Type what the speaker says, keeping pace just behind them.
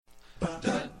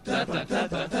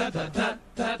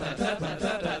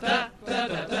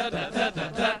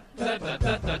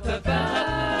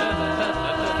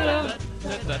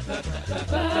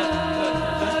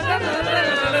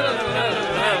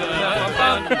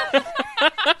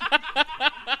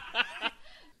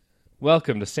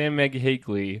Welcome to Sam Maggie Hate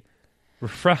Glee.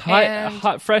 Fresh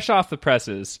off the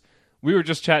presses. We were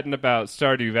just chatting about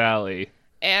Stardew Valley.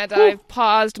 And I've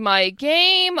paused my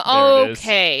game.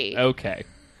 Okay. Okay.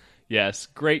 Yes,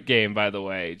 great game, by the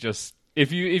way. Just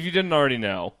if you didn't already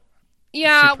know.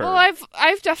 Yeah, superb. well,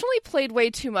 I've definitely played way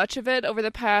too much of it over the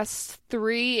past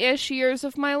 3-ish years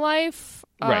of my life.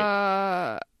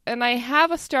 Right. And I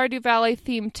have a Stardew Valley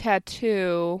themed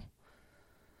tattoo.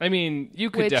 I mean, you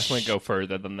could definitely go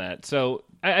further than that. So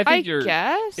I think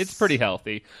it's pretty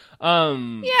healthy.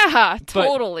 Yeah,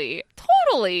 totally.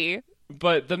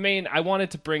 But I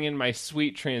wanted to bring in my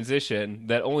sweet transition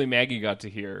that only Maggie got to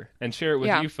hear and share it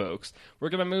with you folks. We're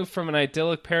going to move from an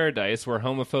idyllic paradise where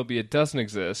homophobia doesn't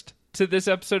exist to this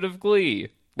episode of Glee,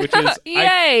 which is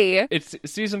yay! It's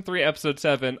season 3, episode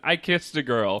 7. I Kissed a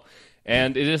Girl,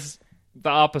 and it is the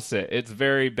opposite. It's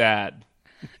very bad.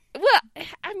 Well,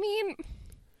 I mean,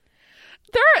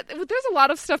 there's a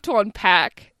lot of stuff to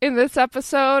unpack in this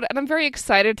episode, and I'm very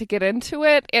excited to get into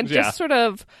it and just sort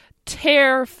of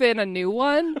tear Finn a new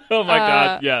one. Oh my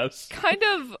god, yes. Kind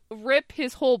of rip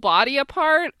his whole body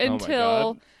apart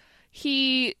until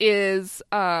he is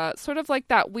sort of like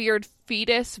that weird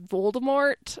fetus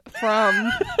Voldemort from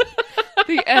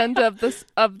the end of the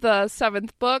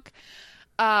 7th book.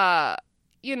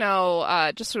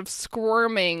 Just sort of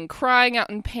squirming, crying out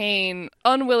in pain,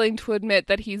 unwilling to admit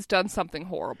that he's done something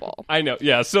horrible. I know.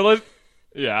 Yeah. So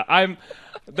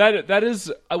that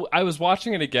is. I was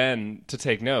watching it again to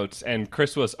take notes, and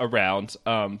Chris was around.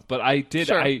 But I did.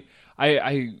 Sure.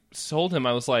 I told him,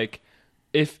 I was like,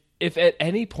 if at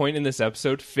any point in this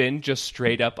episode Finn just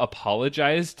straight up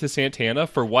apologized to Santana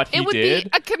for what he did, it would be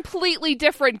a completely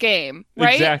different game,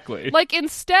 right? Exactly. Like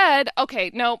instead,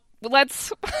 okay, no.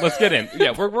 Let's get in.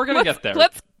 Yeah, we're gonna get there.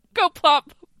 Let's go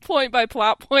plot point by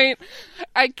plot point,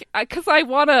 because I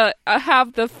want to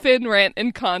have the Finn rant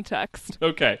in context.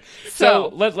 Okay,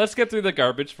 so let's get through the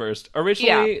garbage first.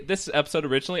 This episode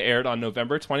originally aired on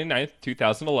November 29th,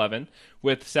 2011,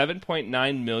 with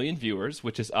 7.9 million viewers,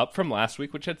 which is up from last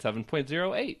week, which had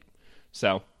 7.08.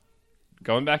 So,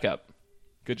 going back up.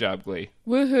 Good job, Glee.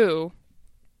 Woohoo!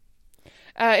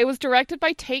 It was directed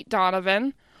by Tate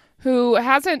Donovan, who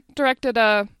hasn't directed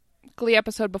a Glee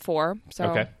episode before.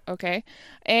 So, okay.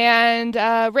 And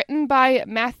written by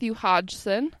Matthew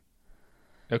Hodgson.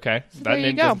 Okay. So that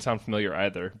name doesn't sound familiar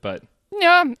either, but...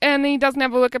 Yeah, and he doesn't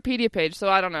have a Wikipedia page, so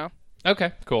I don't know.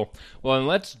 Okay, cool. Well, then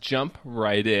let's jump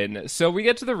right in. So we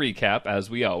get to the recap, as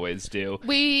we always do.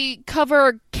 We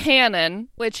cover Cannon,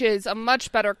 which is a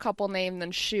much better couple name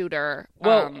than Shooter.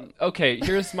 Well, okay,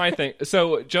 here's my thing.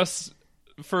 So, just...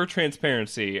 for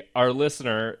transparency, our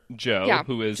listener Joe,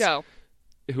 who is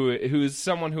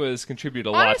someone who has contributed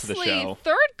a lot to the show,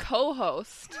 third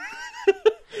co-host.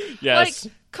 Yes,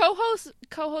 like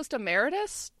co-host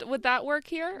emeritus. Would that work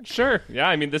here? Sure. Yeah,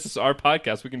 I mean, this is our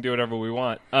podcast. We can do whatever we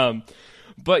want.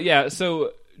 But yeah,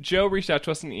 so Joe reached out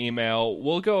to us in an email.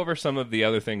 We'll go over some of the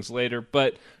other things later,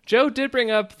 but Joe did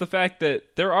bring up the fact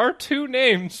that there are 2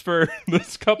 names for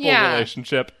this couple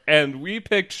relationship, and we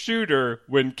picked Shooter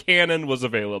when Cannon was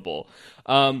available.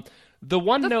 The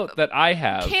one note that I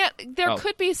have... There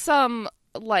could be some,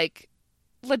 like,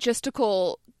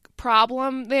 logistical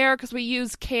problem there, because we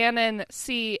use Canon,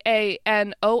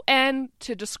 Canon,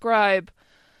 to describe,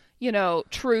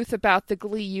 truth about the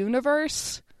Glee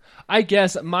universe. I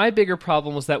guess my bigger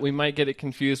problem was that we might get it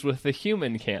confused with the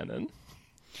human canon.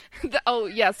 Oh,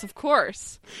 yes, of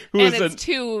course. It's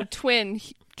 2 twin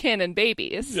canon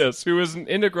babies. Yes, who is an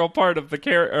integral part of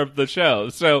the show.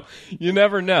 So you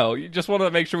never know. You just want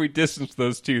to make sure we distance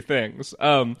those 2 things.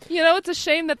 It's a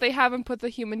shame that they haven't put the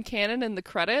human canon in the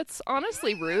credits.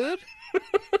 Honestly, rude.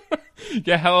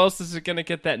 Yeah, how else is it going to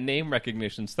get that name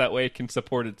recognition so that way it can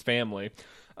support its family?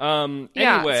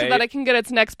 Anyway, so that it can get its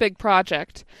next big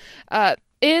project.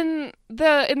 In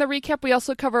the recap, we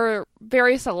also cover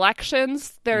various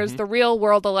elections. There's the real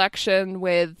world election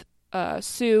with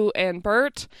Sue and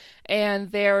Bert,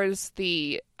 and there's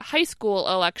the high school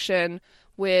election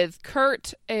with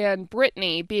Kurt and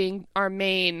Brittany being our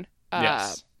main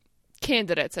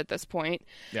candidates at this point.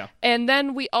 Yeah, and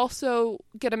then we also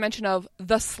get a mention of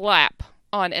The Slap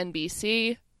on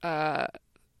NBC.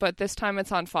 But this time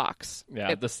it's on Fox.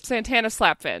 Yeah, Santana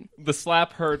slap Finn. The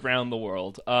slap heard round the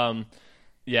world.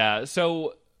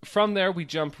 So from there we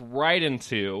jump right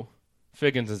into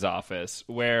Figgins' office,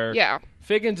 where Yeah.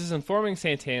 Figgins is informing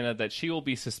Santana that she will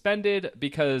be suspended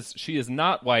because she is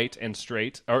not white and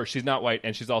straight, or she's not white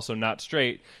and she's also not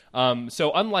straight.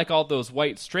 So unlike all those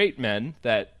white straight men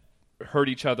that hurt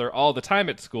each other all the time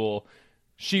at school,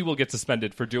 she will get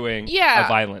suspended for doing Yeah. a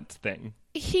violent thing.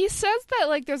 He says that,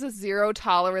 like, there's a zero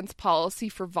tolerance policy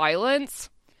for violence,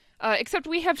 except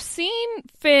we have seen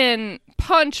Finn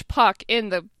punch Puck in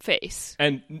the face.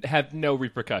 And have no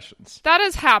repercussions. That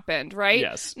has happened, right?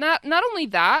 Yes. Not only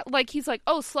that, like, he's like,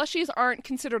 oh, slushies aren't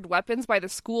considered weapons by the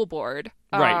school board.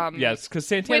 Right, yes, because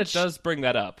Santana which- does bring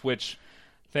that up, which,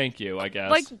 thank you, I guess.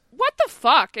 Like, what the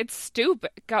fuck? It's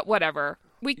stupid. God, whatever.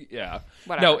 Yeah.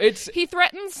 Whatever. No, it's... He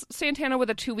threatens Santana with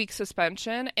a 2-week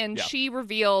suspension, and Yeah. she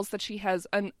reveals that she has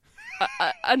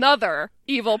another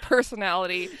evil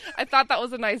personality. I thought that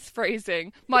was a nice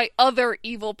phrasing. My other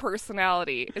evil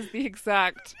personality is the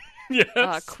exact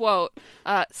yes. quote.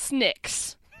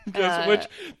 Snicks. Yes, which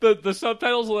the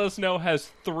subtitles let us know has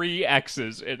 3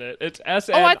 X's in it. It's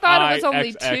S-N-I-X-X-X. Oh, I thought it was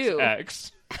only 2.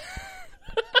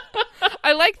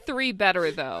 I like 3 better,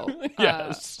 though.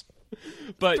 Yes.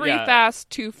 But 3 yeah. Fast,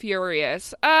 2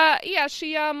 Furious. Yeah,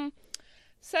 she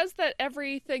says that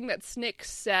everything that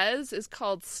Snicks says is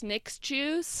called Snicks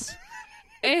juice,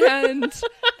 and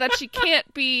that she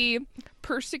can't be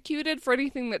persecuted for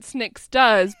anything that Snicks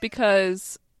does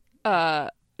because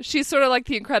she's sort of like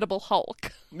the Incredible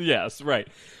Hulk. Yes, right.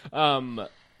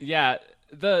 Yeah,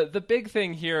 the big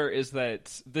thing here is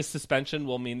that this suspension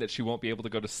will mean that she won't be able to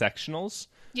go to sectionals.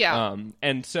 Yeah.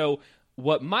 And so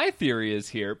what my theory is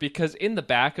here, because in the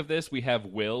back of this we have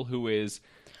Will, who is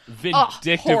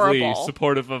vindictively horrible.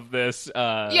 supportive of this.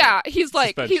 Yeah, he's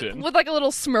like suspension. with like a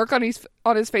little smirk on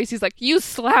his face. He's like, "You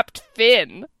slapped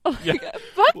Finn." Yeah.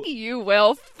 Fuck you,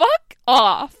 Will. Fuck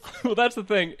off. Well, that's the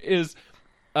thing is,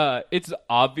 it's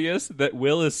obvious that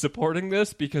Will is supporting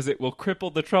this because it will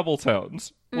cripple the Trouble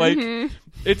Tones. Like,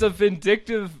 it's a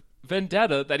vindictive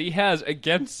vendetta that he has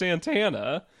against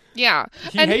Santana. Yeah,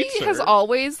 He and hates he has her.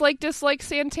 always like disliked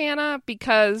Santana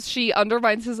because she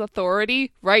undermines his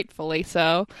authority, rightfully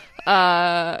so.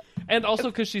 And also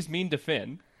because she's mean to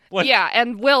Finn. Like, Yeah,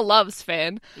 and Will loves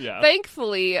Finn. Yeah.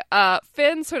 Thankfully,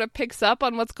 Finn sort of picks up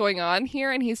on what's going on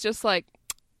here, and he's just like,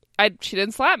 she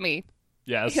didn't slap me.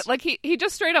 Yes. Like, he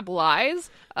just straight up lies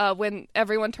when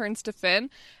everyone turns to Finn,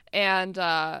 and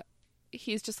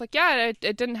he's just like, yeah,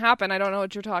 it didn't happen. I don't know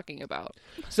what you're talking about.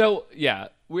 So, yeah,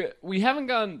 we haven't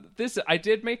gone... I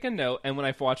did make a note, and when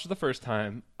I watched it the first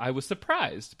time, I was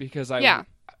surprised because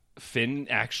Finn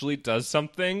actually does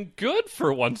something good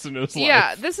for once in his life.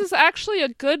 Yeah, this is actually a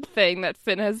good thing that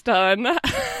Finn has done.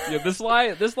 Yeah, this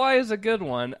lie is a good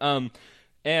one.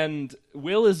 And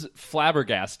Will is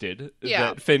flabbergasted Yeah.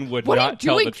 that Finn would What are not you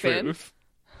tell doing, the Finn? truth.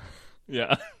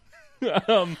 Yeah.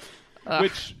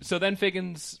 So then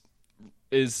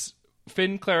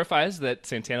Finn clarifies that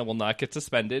Santana will not get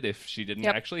suspended if she didn't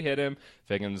Yep. actually hit him.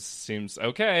 Figgins seems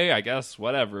okay, I guess,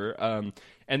 whatever.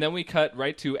 And then we cut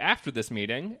right to after this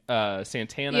meeting.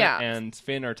 Santana Yeah. and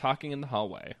Finn are talking in the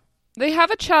hallway. They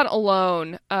have a chat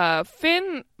alone.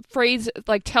 Finn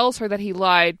tells her that he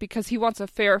lied because he wants a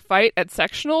fair fight at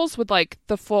sectionals with like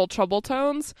the full Trouble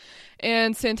Tones,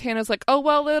 and Santana's like, "Oh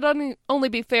well, it'd only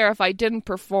be fair if I didn't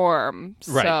perform."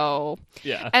 Right. So,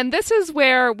 Yeah. and this is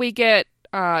where we get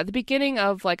the beginning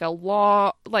of like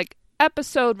a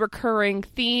episode recurring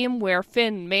theme where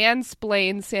Finn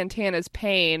mansplains Santana's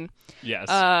pain.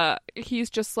 Yes. He's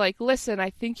just like, "Listen, I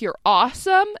think you're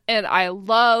awesome, and I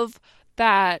love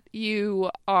that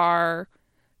you are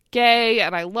gay,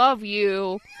 and I love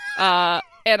you, and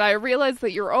I realize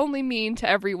that you're only mean to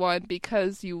everyone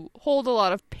because you hold a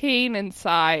lot of pain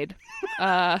inside."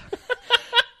 But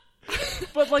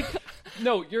like,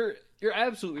 no, you're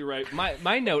absolutely right.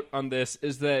 My note on this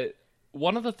is that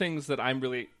one of the things that I'm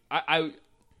really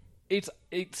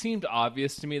it seemed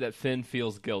obvious to me that Finn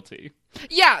feels guilty.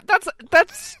 Yeah,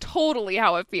 that's totally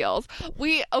how it feels.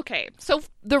 So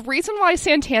the reason why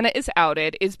Santana is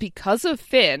outed is because of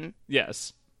Finn,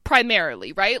 Yes.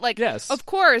 primarily, right? Like, Yes. of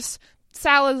course,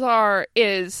 Salazar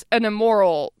is an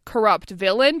immoral, corrupt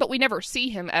villain, but we never see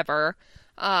him ever.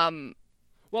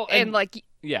 Well, And like,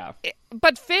 yeah.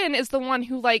 but Finn is the one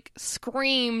who like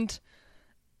screamed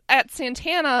at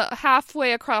Santana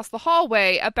halfway across the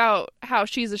hallway about how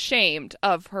she's ashamed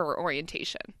of her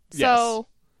orientation. So,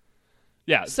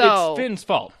 Yeah, So- it's Finn's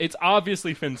fault. It's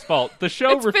obviously Finn's fault. The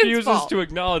show It's Finn's refuses fault. to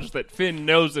acknowledge that Finn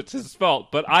knows it's his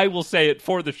fault, but I will say it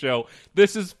for the show.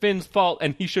 This is Finn's fault,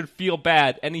 and he should feel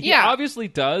bad. And he Yeah. obviously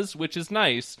does, which is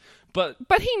nice, But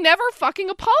he never fucking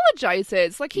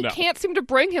apologizes. Like, he can't seem to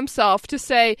bring himself to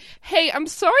say, hey, I'm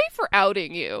sorry for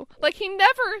outing you. Like, he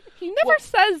never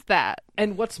says that.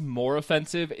 And what's more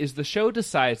offensive is the show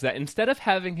decides that instead of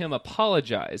having him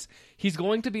apologize, he's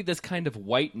going to be this kind of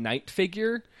white knight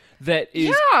figure that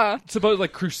is supposed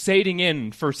like crusading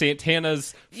in for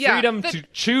Santana's freedom to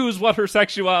choose what her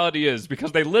sexuality is,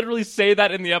 because they literally say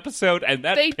that in the episode, and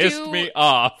that pissed me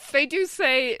off. They do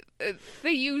say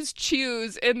they use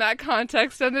choose in that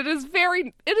context, and it is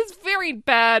very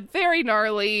bad, very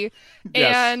gnarly,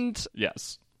 and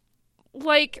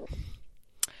like,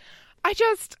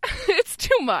 it's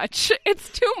too much. It's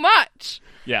too much.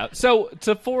 Yeah, so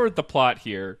to forward the plot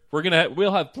here,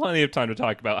 we'll have plenty of time to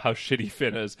talk about how shitty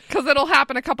Finn is. Because it'll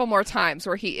happen a couple more times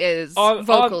where he is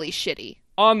vocally shitty.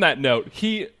 On that note,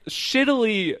 he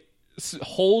shittily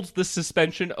holds the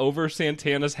suspension over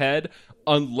Santana's head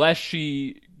unless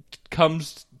she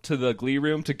comes to the Glee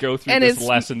room to go through this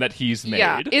lesson that he's made.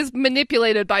 Yeah, is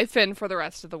manipulated by Finn for the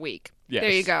rest of the week. Yes.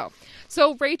 There you go.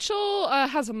 So Rachel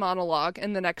has a monologue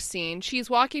in the next scene. She's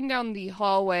walking down the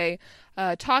hallway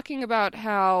talking about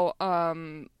how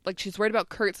like she's worried about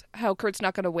how Kurt's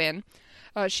not going to win.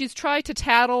 She's tried to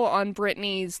tattle on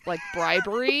Brittany's like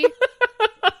bribery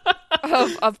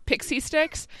of pixie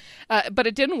sticks, but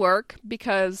it didn't work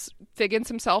because Figgins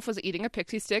himself was eating a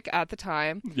pixie stick at the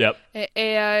time. Yep.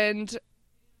 And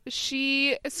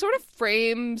she sort of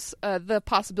frames the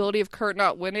possibility of Kurt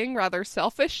not winning rather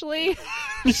selfishly.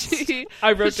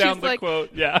 I wrote down the quote,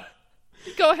 yeah.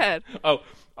 Go ahead. Oh,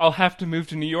 I'll have to move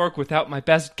to New York without my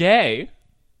best gay.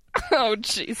 Oh,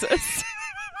 Jesus.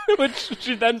 Which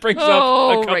she then brings up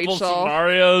a couple Rachel.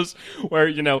 scenarios where,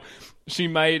 you know, she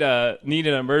might need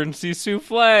an emergency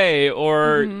souffle,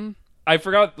 or I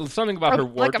forgot something about her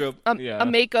wardrobe. Like a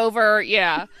makeover,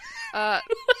 yeah.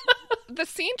 The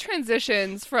scene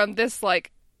transitions from this,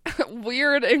 like,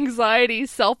 weird anxiety,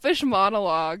 selfish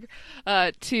monologue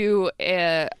to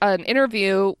an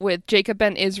interview with Jacob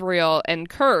Ben Israel and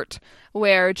Kurt,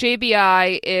 where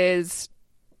JBI is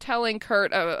telling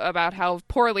Kurt about how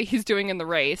poorly he's doing in the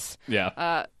race.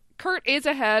 Yeah. Kurt is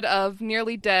ahead of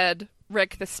nearly dead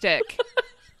Rick the Stick,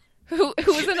 who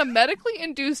is in a medically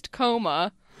induced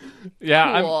coma.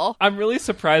 Yeah, cool. I'm really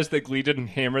surprised that Glee didn't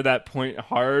hammer that point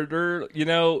harder, you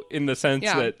know, in the sense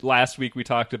that last week we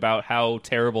talked about how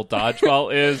terrible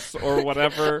dodgeball is or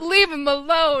whatever. Leave him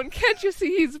alone. Can't you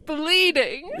see he's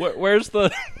bleeding? Where's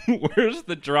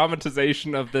the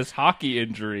dramatization of this hockey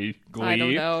injury, Glee? I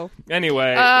don't know.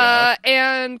 Anyway.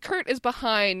 And Kurt is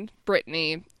behind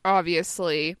Brittany,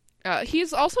 obviously.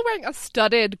 He's also wearing a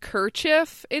studded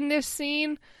kerchief in this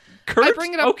scene. I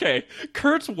bring it up. Okay,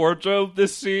 Kurt's wardrobe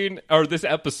this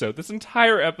episode, this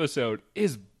entire episode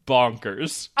is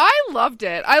bonkers. I loved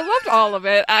it. I loved all of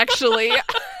it, actually.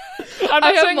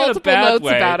 I have multiple notes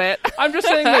about it. I'm just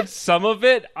saying that some of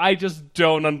it I just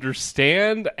don't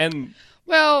understand, and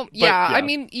I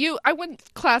mean, I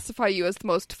wouldn't classify you as the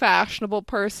most fashionable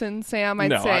person, Sam.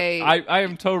 I'd say I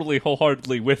am totally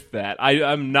wholeheartedly with that.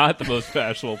 I'm not the most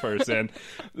fashionable person.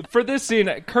 For this scene,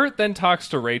 Kurt then talks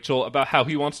to Rachel about how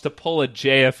he wants to pull a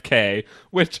JFK,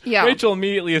 which Rachel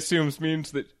immediately assumes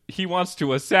means that he wants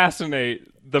to assassinate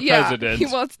the president. He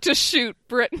wants to shoot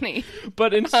Brittany.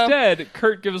 But instead,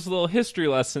 Kurt gives a little history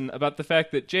lesson about the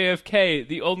fact that JFK,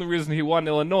 the only reason he won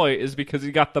Illinois is because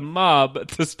he got the mob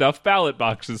to stuff ballot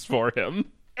boxes for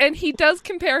him. And he does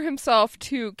compare himself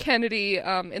to Kennedy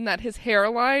in that his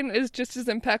hairline is just as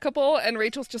impeccable, and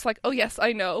Rachel's just like, oh yes,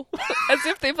 I know. As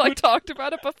if they've talked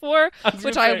about it before,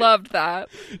 which I loved that.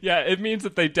 Yeah, it means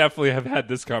that they definitely have had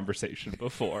this conversation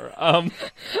before.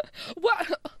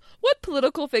 What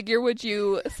political figure would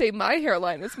you say my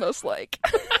hairline is most like?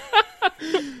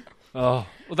 Well,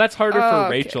 that's harder for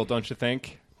Rachel, don't you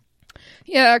think?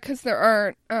 Yeah, because there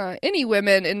aren't any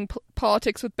women in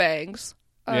politics with bangs.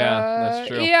 Yeah, that's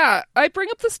true. Yeah, I bring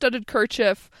up the studded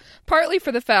kerchief partly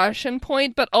for the fashion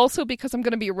point, but also because I'm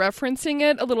going to be referencing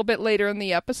it a little bit later in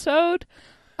the episode.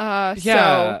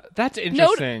 So that's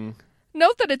interesting.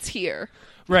 Note that it's here.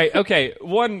 Right, okay.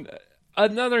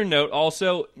 Another note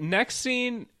also, next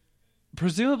scene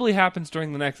presumably happens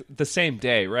during the same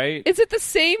day, right? Is it the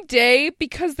same day?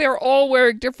 Because they're all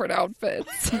wearing different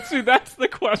outfits. See, that's the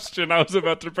question I was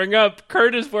about to bring up.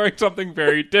 Kurt is wearing something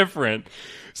very different.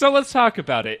 So let's talk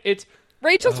about it.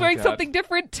 Rachel's wearing something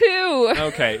different too.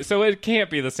 Okay, so it can't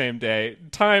be the same day.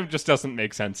 Time just doesn't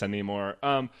make sense anymore.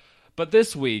 But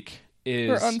this week is...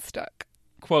 We're unstuck.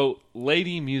 Quote,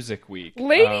 Lady Music Week.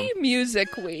 Lady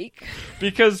Music Week.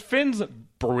 Because Finn's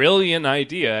brilliant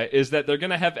idea is that they're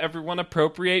going to have everyone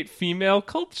appropriate female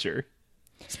culture.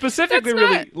 specifically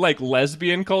really like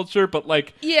lesbian culture, but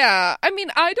like yeah, I mean,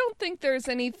 I don't think there's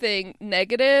anything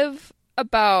negative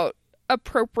about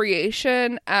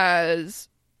appropriation as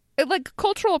like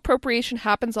cultural appropriation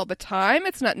happens all the time.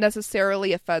 It's not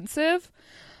necessarily offensive.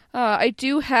 I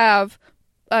do have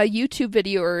a YouTube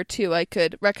video or two I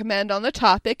could recommend on the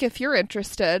topic if you're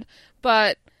interested,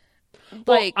 but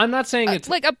like I'm not saying it's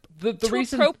like the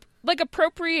reason like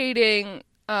appropriating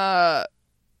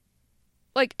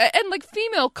like and like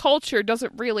female culture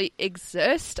doesn't really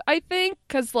exist, I think,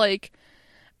 because like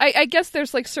I guess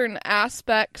there's like certain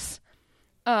aspects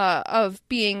of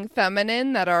being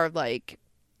feminine that are like,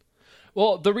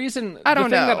 well, the reason the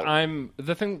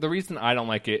reason I don't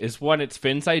like it is, one, it's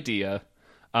Finn's idea,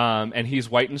 and he's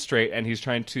white and straight, and he's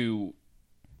trying to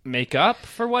make up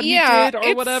for what he did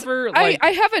or whatever. Like, I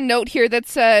have a note here that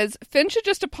says Finn should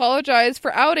just apologize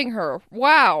for outing her.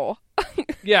 Wow.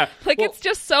 Yeah. Like, it's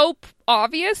just so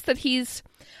obvious that he's,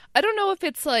 I don't know if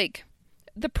it's like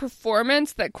the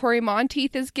performance that Corey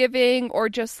Monteith is giving or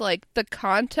just like the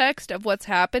context of what's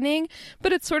happening,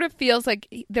 but it sort of feels like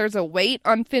there's a weight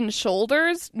on Finn's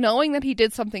shoulders knowing that he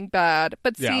did something bad,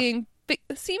 but seeming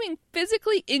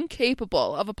physically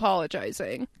incapable of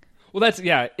apologizing. Well, that's,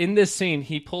 in this scene,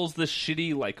 he pulls this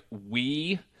shitty, like,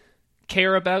 we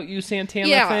care about you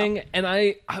Santana thing, and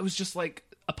I was just like,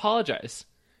 apologize.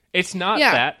 It's not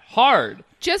that hard.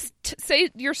 Just say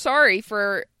you're sorry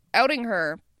for outing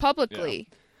her publicly.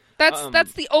 Yeah.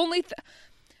 That's the only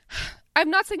I'm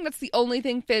not saying that's the only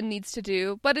thing Finn needs to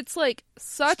do, but it's like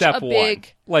such Step a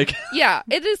big one. Like yeah,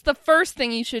 it is the first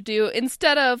thing you should do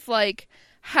instead of like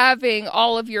having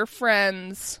all of your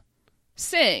friends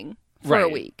sing for a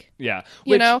week. Yeah.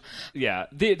 You know? Yeah.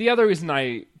 The other reason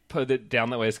I put it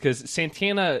down that way is because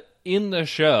Santana in the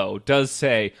show does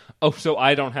say, oh, so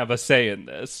I don't have a say in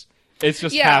this. It's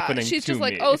just happening she's to just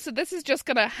like, me. oh, so this is just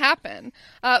gonna happen.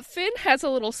 Finn has a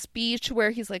little speech where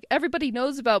he's like, everybody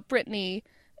knows about Brittany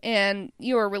and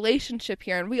your relationship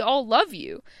here, and we all love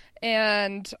you.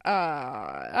 And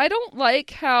I don't like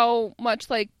how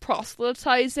much like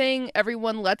proselytizing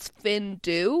everyone lets Finn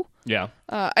do. Yeah.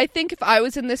 I think if I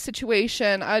was in this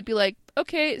situation, I'd be like,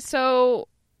 okay, so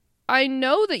I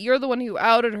know that you're the one who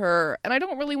outed her, and I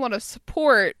don't really want to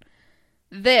support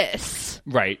this.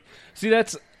 Right. See,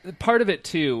 that's part of it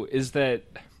too, is that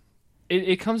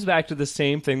it comes back to the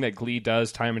same thing that Glee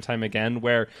does time and time again,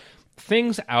 where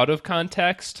things out of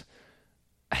context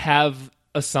have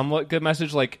a somewhat good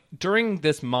message. Like during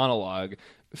this monologue,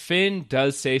 Finn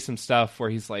does say some stuff where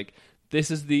he's like,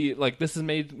 this is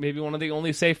maybe one of the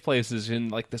only safe places in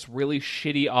like this really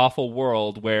shitty, awful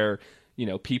world where, you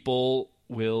know, people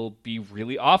will be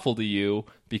really awful to you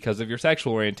because of your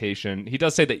sexual orientation. He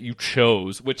does say that you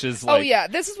chose, which is like... Oh, yeah.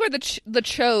 This is where the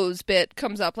chose bit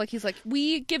comes up. Like, he's like,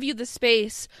 we give you the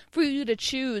space for you to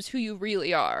choose who you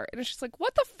really are. And it's just like,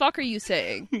 what the fuck are you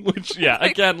saying? Which, yeah,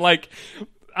 again, like...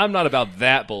 I'm not about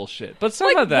that bullshit, but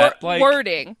some of that, like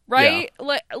wording, right?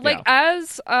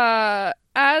 As the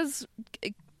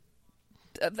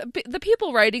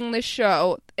people writing this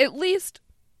show, at least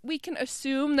we can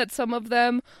assume that some of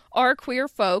them are queer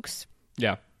folks.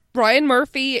 Yeah, Ryan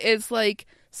Murphy is like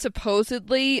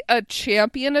supposedly a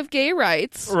champion of gay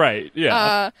rights, right?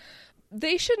 Yeah.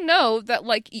 They should know that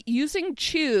like using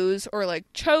choose or like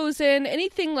chosen,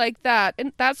 anything like that,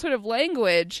 and that sort of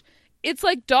language. It's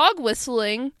like dog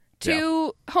whistling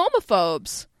to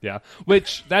homophobes. Yeah,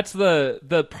 which that's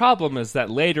the problem is that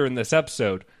later in this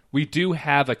episode, we do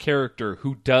have a character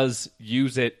who does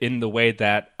use it in the way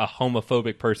that a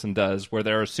homophobic person does, where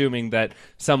they're assuming that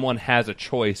someone has a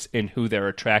choice in who they're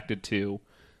attracted to,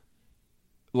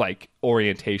 like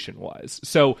orientation-wise.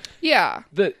 So yeah,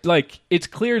 it's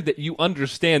clear that you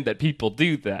understand that people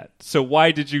do that. So why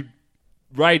did you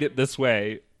write it this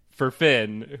way for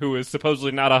Finn, who is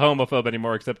supposedly not a homophobe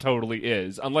anymore, except totally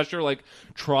is, unless you're like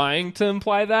trying to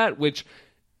imply that, which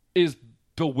is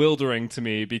bewildering to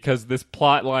me because this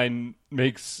plot line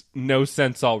makes no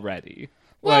sense already.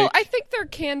 Well, I think there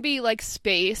can be like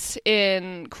space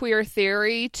in queer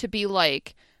theory to be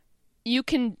like, you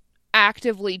can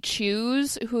actively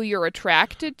choose who you're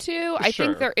attracted to. I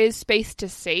think there is space to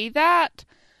say that.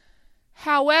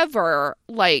 However,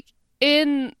 like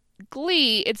in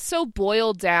Glee, it's so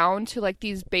boiled down to like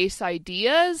these base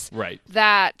ideas, right?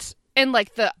 That and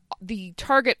like the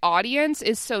target audience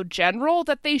is so general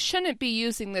that they shouldn't be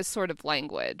using this sort of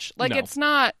language. Like it's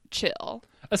not chill,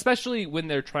 especially when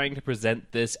they're trying to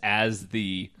present this as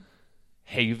the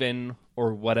haven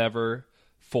or whatever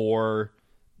for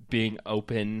being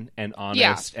open and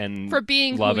honest and for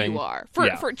being loving. Who you are,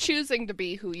 for choosing to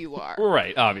be who you are,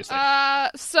 right? Obviously.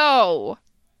 So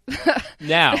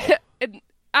now.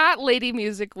 at Lady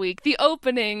Music Week, the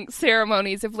opening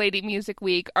ceremonies of Lady Music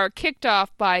Week are kicked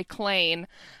off by Klaine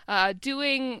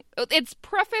doing. It's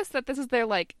prefaced that this is their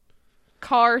like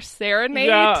car serenade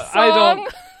song. I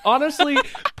don't. Honestly,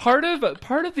 part of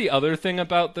the other thing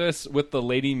about this with the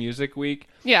Lady Music Week,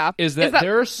 is that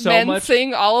there are so men much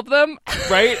sing all of them,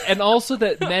 right, and also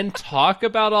that men talk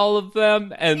about all of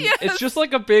them, and it's just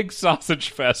like a big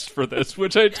sausage fest for this,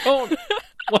 which I don't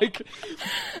like.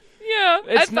 Yeah,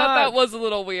 I thought that was a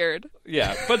little weird.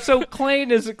 Yeah, but so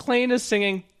Klaine is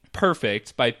singing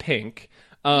 "Perfect" by Pink.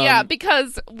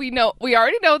 Because we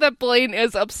already know that Blaine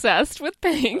is obsessed with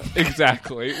Pink.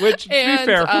 Exactly. Which, to be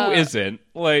fair, who isn't?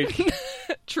 Like,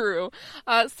 true.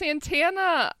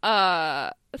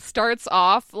 Santana starts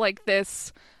off like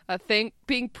this thing,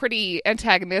 being pretty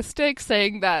antagonistic,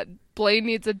 saying that Blaine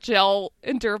needs a gel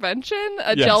intervention,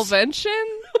 gelvention.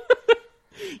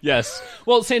 Yes.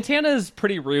 Well, Santana is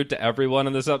pretty rude to everyone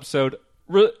in this episode.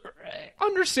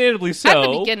 Understandably so. At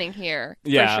the beginning here, for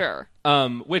sure.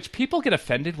 Which people get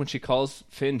offended when she calls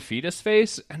Finn fetus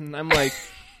face, and I'm like,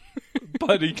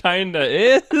 but he kinda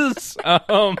is.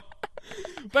 But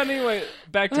anyway,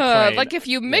 back to Klaine. Like if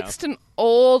you mixed an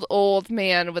old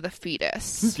man with a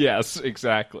fetus. Yes,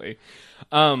 exactly.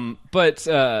 But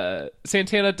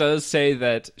Santana does say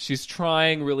that she's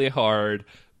trying really hard,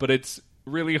 but it's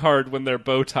really hard when their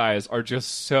bow ties are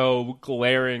just so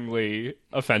glaringly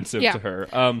offensive to her.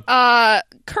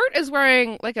 Kurt is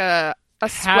wearing like a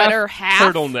sweater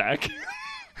half turtleneck.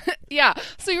 Yeah.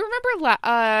 So you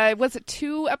remember, was it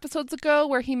 2 episodes ago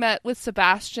where he met with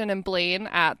Sebastian and Blaine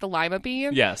at the Lima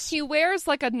Bean? Yes. He wears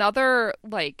like another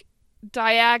like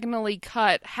diagonally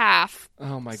cut half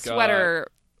sweater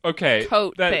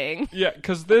coat thing. Yeah,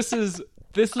 because this is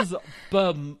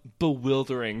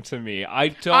bewildering to me. I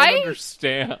don't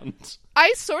understand.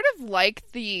 I sort of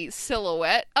like the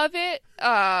silhouette of it,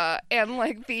 and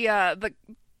like the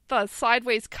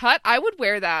sideways cut. I would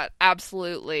wear that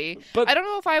absolutely. But I don't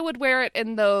know if I would wear it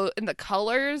in the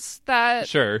colors that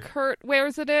Kurt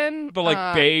wears it in. The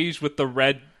like beige with the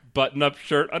red button-up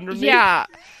shirt underneath. Yeah,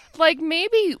 like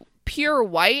maybe pure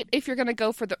white if you're gonna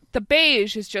go for the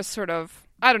beige is just sort of.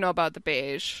 I don't know about the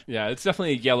beige. Yeah, it's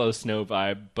definitely a yellow snow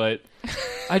vibe, but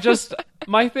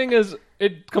my thing is,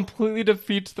 it completely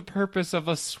defeats the purpose of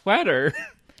a sweater.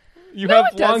 You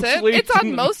have long sleeves. It's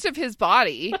on most of his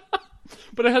body.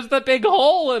 But it has that big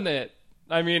hole in it.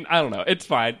 I mean, I don't know. It's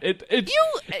fine.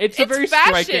 It's a very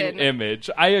striking image.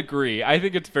 I agree. I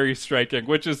think it's very striking,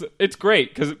 it's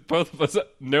great because both of us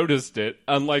noticed it,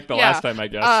 unlike the last time, I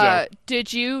guess.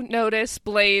 Did you notice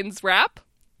Blaine's rap?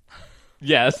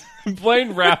 Yes,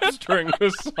 Blaine raps during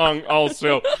this song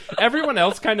also. Everyone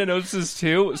else kind of notices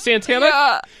too. Santana,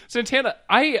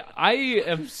 I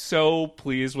am so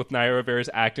pleased with Naya Rivera's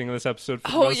acting in this episode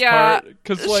for the most part.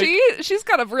 Because like, she's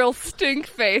got a real stink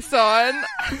face on.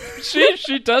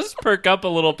 she does perk up a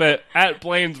little bit at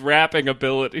Blaine's rapping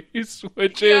abilities,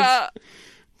 which is...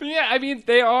 Yeah, I mean,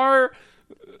 they are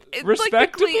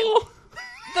respectable. Like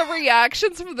the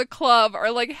reactions from the club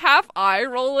are like half eye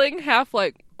rolling, half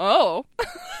like... Oh.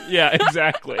 Yeah,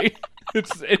 exactly.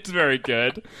 It's very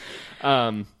good.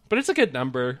 But it's a good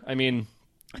number. I mean...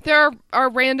 There are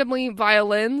randomly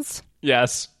violins.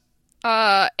 Yes.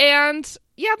 And,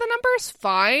 yeah, the number's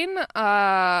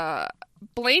fine.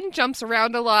 Blaine jumps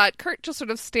around a lot. Kurt just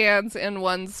sort of stands in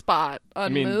one spot,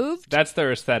 unmoved. I mean, that's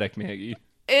their aesthetic, Maggie.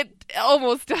 It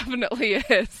almost definitely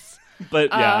is. But,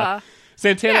 yeah.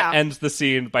 Santana ends the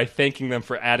scene by thanking them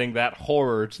for adding that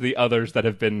horror to the others that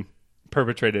have been...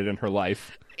 perpetrated in her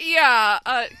life. Yeah,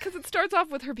 because it starts off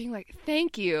with her being like,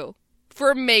 thank you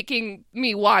for making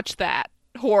me watch that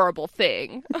horrible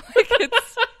thing. Like,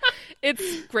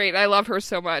 it's great. I love her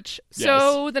so much. Yes.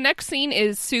 So the next scene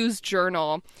is Sue's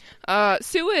journal.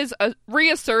 Sue is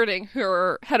reasserting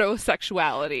her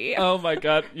heterosexuality. Oh my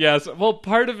god, yes. Well,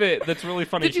 part of it that's really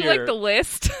funny Did you like the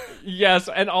list? Yes,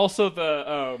 and also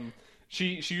the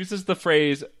she uses the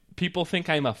phrase, people think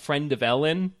I'm a friend of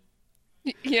Ellen.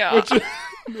 Yeah,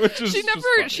 which is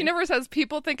she never says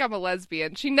people think I'm a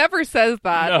lesbian. She never says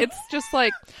that. No. It's just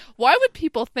like, why would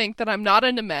people think that I'm not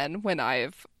into men when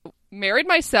I've married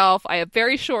myself? I have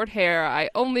very short hair. I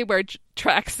only wear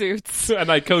tracksuits,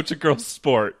 and I coach a girls'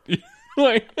 sport.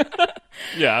 Like,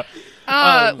 yeah,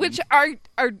 which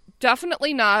are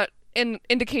definitely not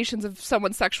indications of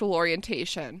someone's sexual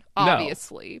orientation,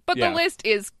 obviously. No. But the list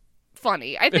is.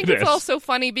 Funny. I think it's also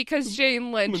funny because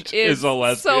Jane Lynch is a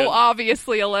lesbian. So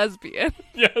obviously a lesbian.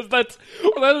 Yes, that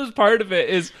was part of it.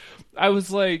 Is I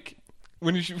was like,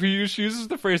 she uses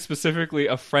the phrase specifically,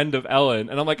 a friend of Ellen,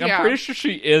 and I'm like, I'm Yeah. pretty sure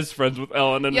she is friends with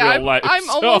Ellen in Yeah, real life. I'm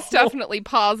so- almost definitely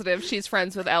positive she's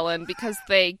friends with Ellen because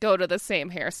they go to the same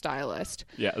hairstylist.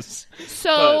 Yes.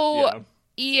 So, But,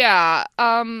 yeah,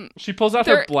 she pulls out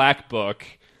her There- black book.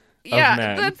 yeah,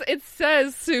 men. it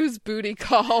says Sue's booty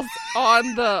calls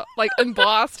on the, like,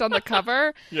 embossed on the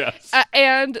cover. Yes.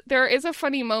 And there is a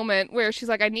funny moment where she's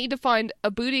like, I need to find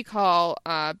a booty call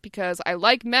because I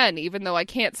like men, even though I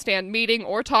can't stand meeting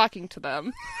or talking to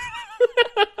them.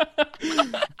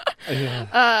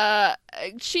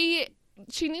 She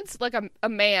needs, like, a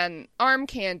man arm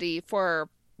candy for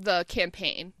the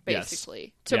campaign,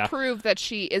 basically, to Yeah. prove that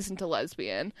she isn't a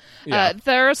lesbian. Yeah.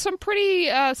 There are some pretty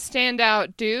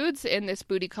standout dudes in this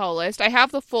booty call list. I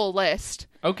have the full list.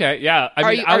 Okay, yeah. I Are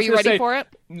mean, you, I are was you gonna ready say, for it?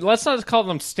 Let's not call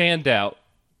them standout.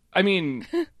 I mean,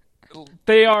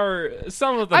 they are,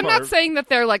 some of them I'm are... not saying that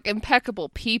they're like impeccable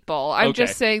people. I'm Okay.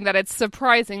 just saying that it's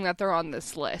surprising that they're on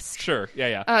this list. Sure,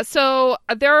 yeah. So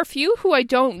there are a few who I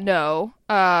don't know.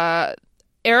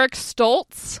 Eric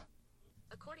Stoltz.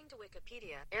 According to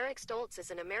Wikipedia, Eric Stoltz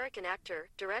is an American actor,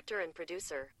 director, and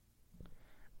producer.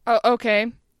 Oh,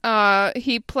 okay.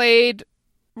 He played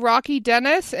Rocky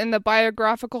Dennis in the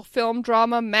biographical film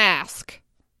drama Mask,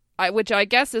 which I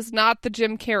guess is not the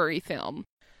Jim Carrey film.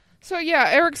 So yeah,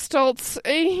 Eric Stoltz,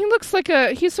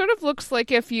 he sort of looks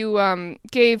like if you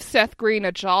gave Seth Green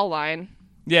a jawline.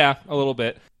 Yeah, a little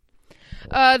bit.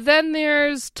 Then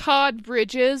there's Todd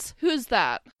Bridges. Who's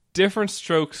that? Different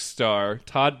Strokes star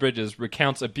Todd Bridges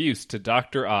recounts abuse to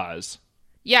Dr. Oz.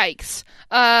 Yikes.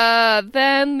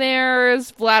 Then there's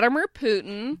Vladimir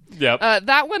Putin. Yep.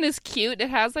 That one is cute.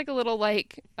 It has like a little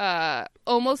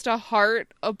almost a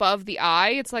heart above the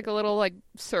eye. It's like a little like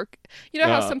you know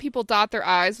how some people dot their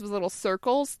eyes with little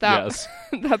circles? Yes.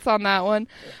 That's on that one.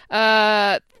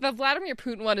 The Vladimir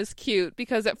Putin one is cute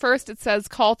because at first it says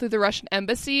call through the Russian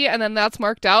embassy and then that's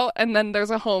marked out and then there's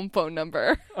a home phone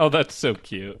number. Oh, that's so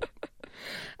cute.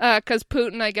 Because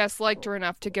Putin, I guess, liked her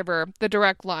enough to give her the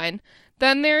direct line.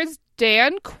 Then there's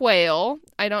Dan Quayle.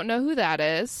 I don't know who that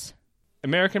is.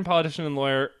 American politician and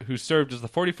lawyer who served as the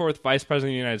 44th Vice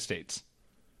President of the United States.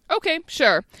 Okay,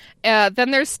 sure. Then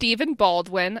there's Stephen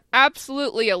Baldwin.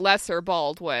 Absolutely a lesser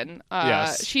Baldwin.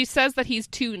 Yes. She says that he's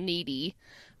too needy,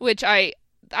 which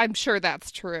I'm sure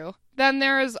that's true. Then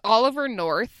there's Oliver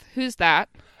North. Who's that?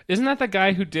 Isn't that the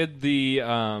guy who did the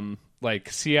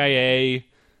CIA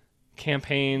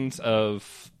campaigns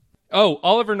of... Oh,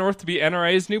 Oliver North to be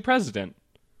NRA's new president.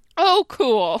 Oh,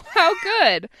 cool. How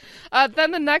good.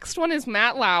 Then the next one is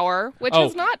Matt Lauer, which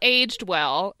has not aged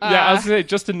well. Yeah, I was going to say,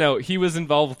 just to note, he was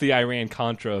involved with the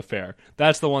Iran-Contra affair.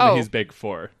 That's the one that he's big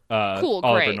for. Cool,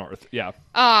 Oliver great. North, yeah.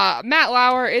 Matt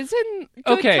Lauer is in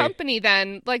good Okay. company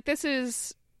then. Like, this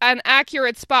is an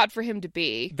accurate spot for him to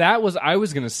be. That was, I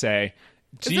was going to say...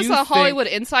 Is this a Hollywood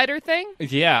Insider thing?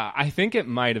 Yeah, I think it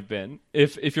might have been.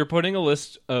 If you're putting a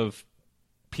list of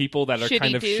people that are Shitty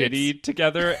kind of dudes. shitty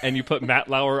together and you put Matt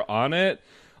Lauer on it,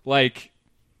 like,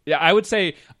 yeah, I would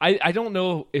say, I don't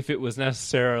know if it was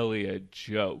necessarily a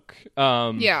joke.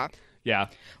 Yeah. Yeah.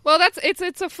 Well,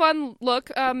 it's a fun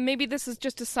look. Maybe this is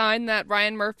just a sign that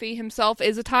Ryan Murphy himself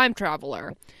is a time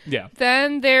traveler. Yeah.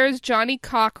 Then there's Johnny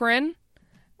Cochran,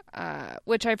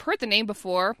 which I've heard the name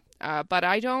before, but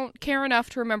I don't care enough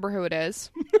to remember who it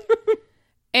is.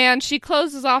 And she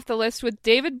closes off the list with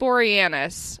David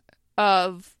Boreanaz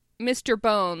of Mr.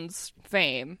 Bones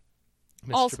fame.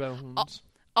 Mr. Also- Bones.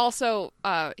 Also,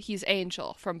 he's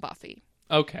Angel from Buffy.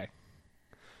 Okay.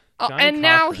 Oh, Johnny and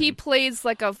now Cochran. he plays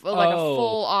like a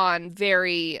full-on,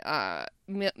 very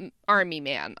army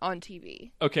man on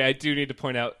TV. Okay, I do need to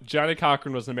point out, Johnny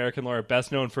Cochran was an American lawyer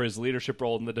best known for his leadership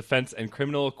role in the defense and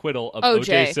criminal acquittal of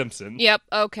O.J. Simpson. Yep,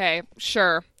 okay,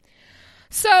 sure.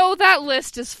 So that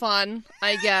list is fun,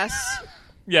 I guess.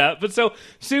 Yeah, but so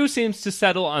Sue seems to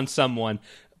settle on someone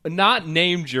not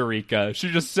named Eureka.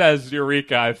 She just says,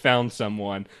 Eureka, I found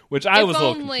someone, which I was a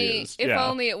little confused. If yeah.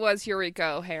 only it was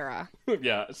Eureka O'Hara.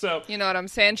 Yeah, so... You know what I'm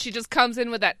saying? She just comes in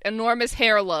with that enormous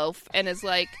hair loaf and is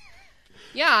like,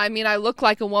 yeah, I mean, I look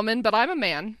like a woman, but I'm a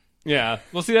man. Yeah.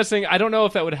 Well, see, that's the thing. I don't know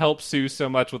if that would help Sue so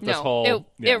much with this whole...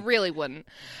 It really wouldn't.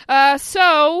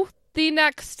 So... The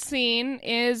next scene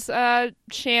is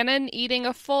Shannon eating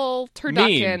a full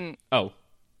turducken. Meme. Oh,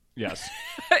 yes.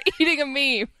 Eating a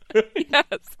meme.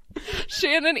 Yes.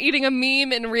 Shannon eating a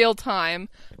meme in real time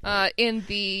in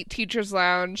the teacher's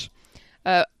lounge.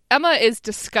 Emma is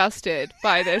disgusted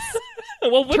by this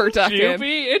Well, wouldn't you turducken.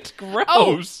 be? It's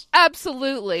gross. Oh,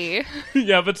 absolutely.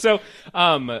 Yeah, but so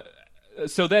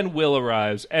then Will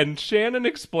arrives, and Shannon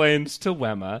explains to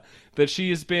Wemma that she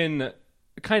has been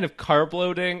kind of carb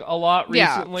loading a lot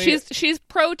recently. Yeah, she's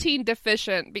protein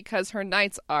deficient because her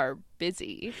nights are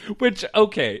busy. Which,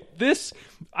 okay, this,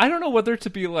 I don't know whether to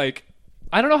be like,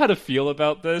 I don't know how to feel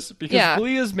about this, because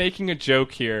Glee is making a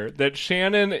joke here that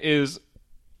Shannon is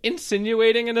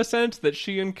insinuating, in a sense, that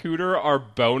she and Cooter are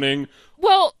boning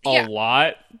a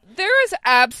lot. There is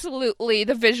absolutely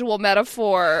the visual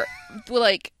metaphor,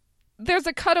 like, there's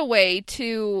a cutaway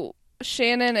to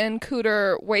Shannon and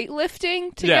Cooter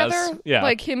weightlifting together,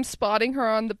 like him spotting her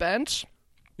on the bench.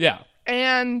 Yeah.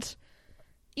 And,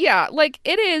 yeah, like,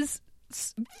 it is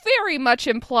very much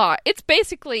implied. It's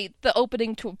basically the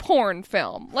opening to a porn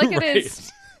film. Like, it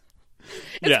is...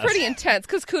 It's pretty intense,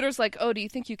 because Cooter's like, oh, do you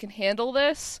think you can handle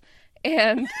this?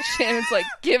 And Shannon's like,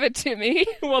 give it to me.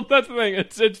 Well, that's the thing.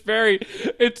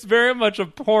 It's very much a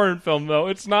porn film, though.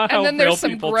 It's not how real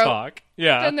people talk.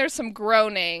 Yeah. Then there's some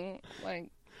groaning, like.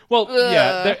 Well,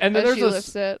 yeah, and then there's she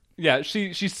lifts it. Yeah,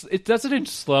 it does it in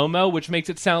slow-mo, which makes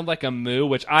it sound like a moo,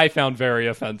 which I found very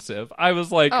offensive. I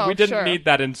was like, we didn't need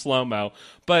that in slow-mo.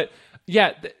 But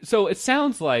yeah, so it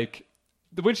sounds like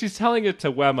when she's telling it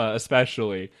to Wemma,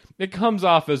 especially, it comes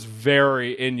off as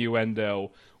very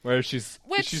innuendo, where she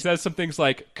says some things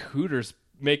like, Cooter's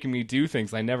making me do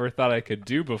things I never thought I could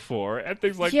do before, and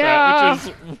things like that,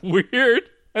 which is weird.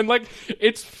 And, like,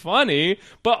 it's funny,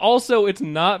 but also it's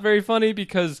not very funny,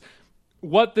 because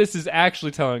what this is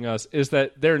actually telling us is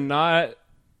that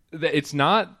it's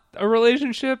not a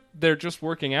relationship. They're just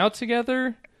working out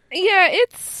together. Yeah,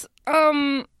 it's,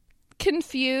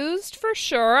 confused for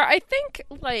sure. I think,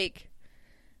 like,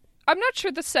 I'm not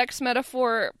sure the sex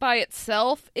metaphor by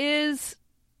itself is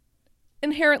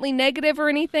inherently negative or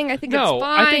anything. I think it's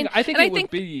fine. I think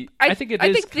it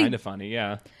is kind of funny,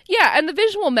 yeah. Yeah, and the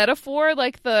visual metaphor,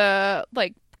 like the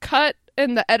cut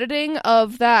and the editing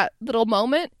of that little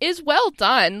moment is well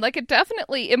done. Like, it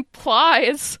definitely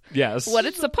implies what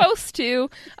it's supposed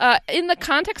to. In the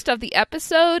context of the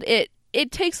episode, it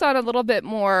takes on a little bit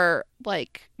more,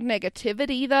 like,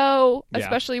 negativity, though,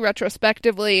 especially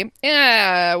retrospectively.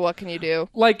 Yeah, what can you do?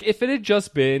 Like, if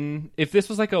this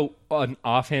was like an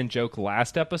offhand joke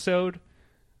last episode,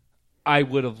 I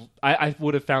would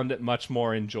have found it much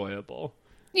more enjoyable.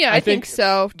 Yeah, I think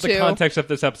so, too. The context of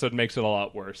this episode makes it a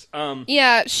lot worse.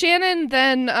 Yeah, Shannon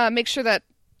then makes sure that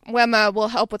Wemma will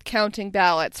help with counting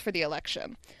ballots for the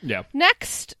election. Yeah.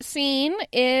 Next scene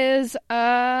is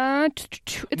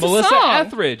it's Melissa a song.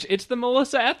 Etheridge. It's the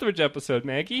Melissa Etheridge episode,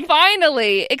 Maggie.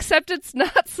 Finally, except it's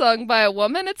not sung by a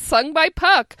woman, it's sung by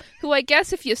Puck, who I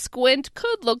guess if you squint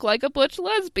could look like a butch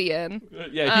lesbian.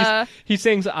 He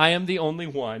sings "I Am the Only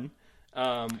One,"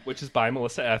 which is by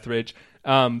Melissa Etheridge.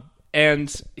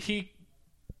 And he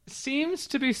seems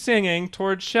to be singing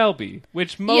towards Shelby,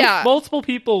 which multiple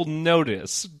people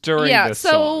notice during this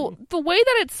song. So the way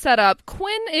that it's set up,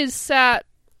 Quinn is sat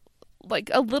like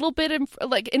a little bit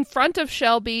in front of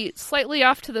Shelby, slightly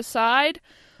off to the side.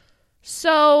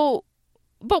 So,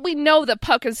 but we know that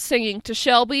Puck is singing to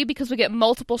Shelby because we get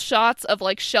multiple shots of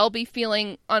like Shelby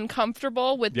feeling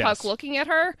uncomfortable with Puck looking at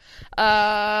her.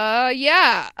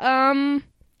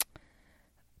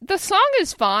 The song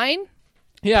is fine.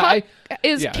 Yeah, Puck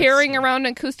is carrying around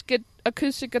an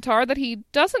acoustic guitar that he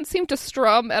doesn't seem to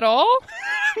strum at all.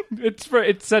 It's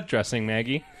set dressing,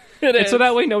 Maggie. It's so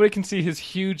that way nobody can see his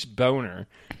huge boner.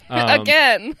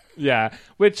 Again. Yeah,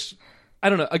 which, I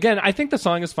don't know. Again, I think the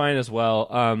song is fine as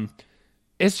well.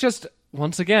 It's just,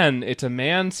 once again, it's a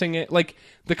man singing. Like,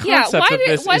 the concept of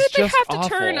this is just awful. Why did they have to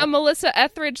turn a Melissa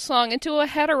Etheridge song into a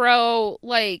hetero,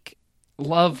 like,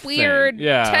 love weird thing.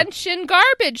 Yeah. tension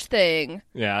garbage thing?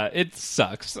 Yeah, it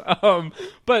sucks.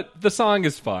 But the song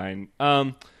is fine.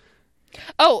 And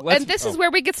this is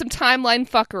where we get some timeline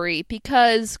fuckery,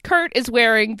 because Kurt is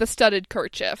wearing the studded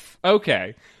kerchief.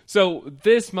 Okay, so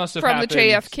this must have happened from the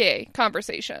JFK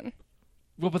conversation.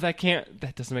 Well, but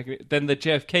that doesn't make any... Then the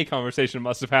JFK conversation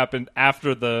must have happened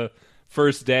after the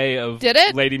first day of Did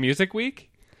it? Lady Music Week?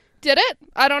 Did it?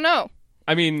 I don't know.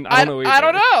 I mean, I don't know either. I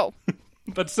don't know.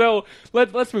 But so,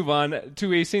 let's move on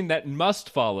to a scene that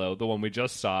must follow the one we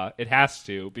just saw. It has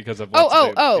to, because of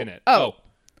what's in it.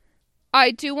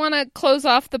 I do want to close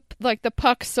off the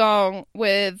Puck song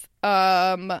with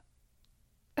so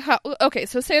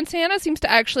Santana seems to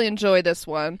actually enjoy this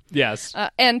one. Yes.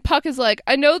 And Puck is like,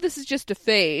 I know this is just a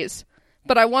phase,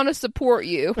 but I want to support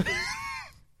you.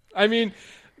 I mean,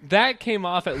 that came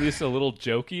off at least a little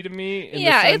jokey to me.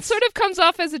 It sort of comes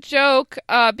off as a joke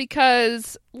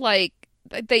because, like,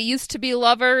 they used to be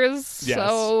lovers,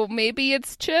 so maybe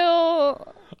it's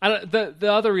chill. The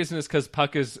other reason is because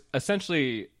Puck is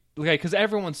essentially... because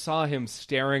everyone saw him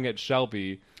staring at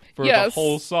Shelby for the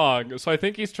whole song. So I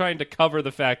think he's trying to cover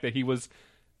the fact that he was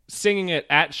singing it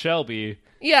at Shelby.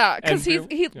 Yeah, because And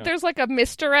there's like a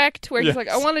misdirect where he's Yes. like,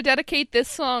 I want to dedicate this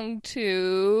song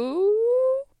to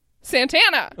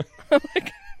Santana.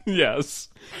 Like, Yes.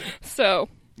 so,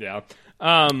 Yeah.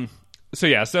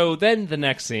 So then the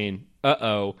next scene,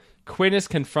 Quinn is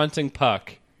confronting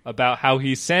Puck about how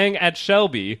he sang at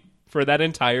Shelby for that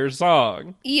entire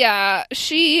song. yeah,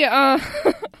 she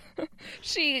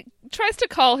she tries to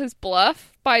call his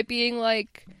bluff by being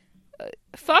like,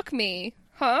 fuck me,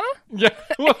 huh? Yeah.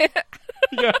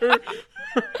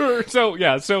 Well,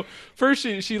 yeah. So first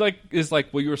she like is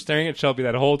like, well, you were staring at Shelby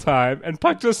that whole time, and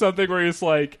Puck does something where he's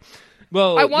like,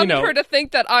 well, I wanted her to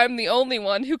think that I'm the only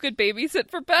one who could babysit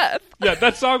for Beth. Yeah,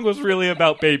 that song was really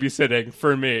about babysitting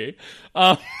for me.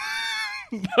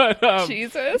 But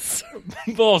Jesus.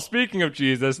 well, speaking of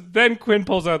Jesus, then Quinn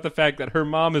pulls out the fact that her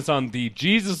mom is on the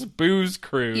Jesus Booze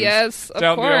cruise Yes, of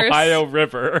down course. the Ohio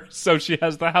River, so she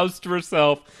has the house to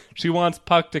herself. She wants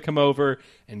Puck to come over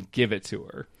and give it to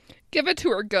her. Give it to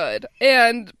her good.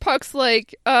 And Puck's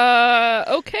like,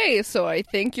 okay, so I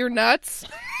think you're nuts.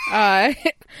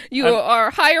 You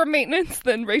are higher maintenance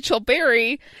than Rachel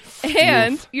Berry,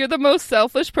 and Oof. you're the most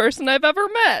selfish person I've ever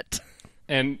met.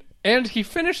 And he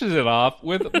finishes it off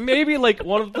with maybe like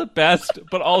one of the best,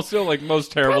 but also like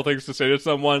most terrible things to say to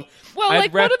someone. Well,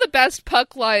 like one of the best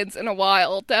Puck lines in a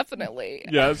while, definitely.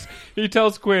 Yes, he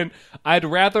tells Quinn, "I'd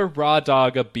rather raw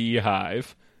dog a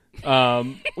beehive,"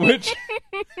 which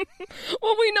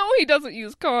Well, we know he doesn't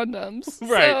use condoms.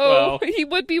 Right, So well. he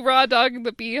would be raw dogging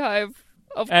the beehive,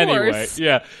 of anyway, course.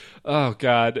 yeah. Oh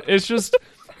God, it's just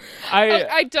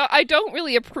I I don't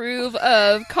really approve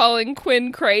of calling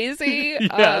Quinn crazy.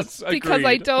 Yes, because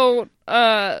agreed.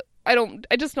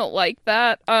 I just don't like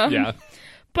that. yeah.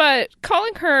 But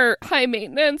calling her high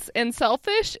maintenance and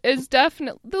selfish is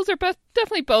those are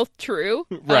definitely both true.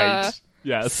 Right.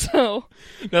 Yes. So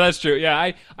No, that's true.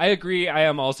 Yeah, I agree. I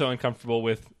am also uncomfortable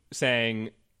with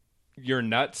saying you're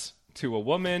nuts to a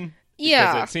woman.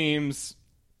 Yeah. Because it seems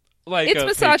like it's a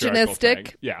patriarchal misogynistic.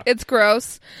 thing. Yeah. It's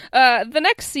gross. The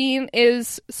next scene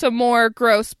is some more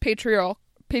gross patriarchal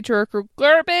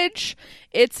garbage.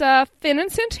 It's Finn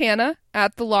and Santana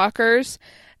at the lockers,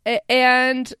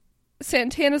 and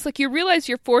Santana's like, "You realize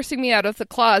you're forcing me out of the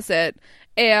closet."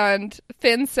 And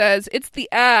Finn says, "It's the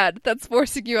ad that's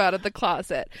forcing you out of the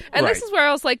closet." And this Right. is where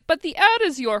I was like, but the ad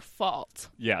is your fault.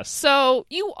 Yes. So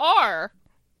you are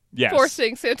Yes.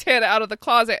 forcing Santana out of the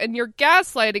closet, and you're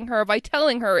gaslighting her by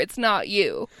telling her it's not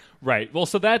you. Right. Well,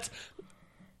 so that's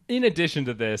in addition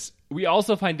to this, we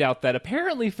also find out that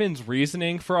apparently Finn's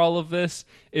reasoning for all of this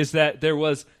is that there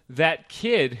was that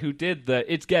kid who did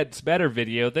the It Gets Better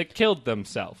video that killed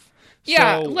themselves.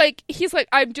 Yeah, So- like he's like,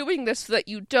 I'm doing this so that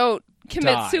you don't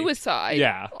commit Die. suicide.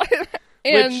 Yeah.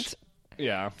 and Which,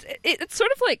 yeah. it's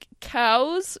sort of like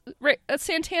cows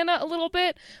Santana a little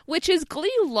bit, which is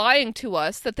Glee lying to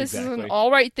us that this is Exactly. an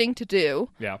all right thing to do.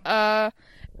 Yeah.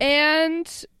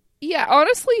 And yeah,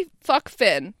 honestly, fuck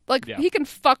Finn. Like Yeah. he can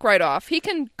fuck right off. He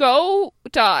can go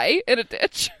die in a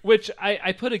ditch. Which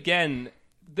I put again,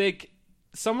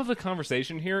 some of the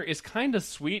conversation here is kind of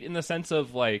sweet in the sense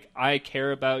of like, I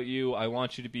care about you, I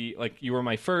want you to be like, you were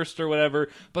my first or whatever,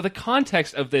 but the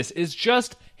context of this is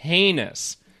just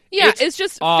heinous. Yeah, it's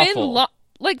just awful.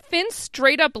 Finn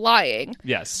straight up lying.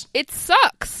 Yes. It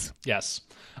sucks. Yes.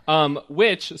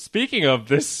 Which, speaking of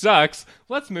this sucks,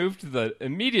 let's move to the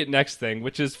immediate next thing,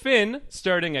 which is Finn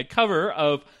starting a cover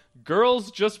of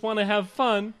Girls Just Want to Have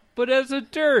Fun, but as a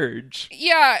dirge.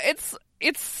 Yeah,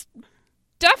 it's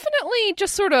definitely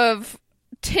just sort of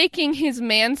taking his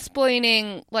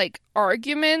mansplaining like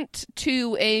argument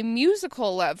to a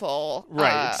musical level,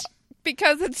 Right.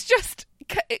 because it's just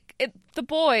the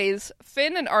boys,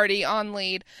 Finn and Artie on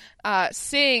lead,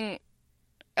 sing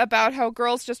about how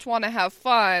girls just want to have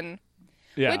fun.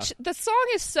 Yeah. Which the song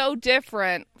is so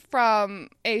different from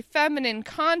a feminine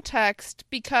context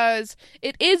because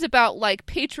it is about like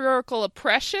patriarchal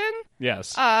oppression.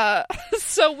 Yes.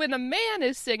 So when a man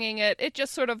is singing it, it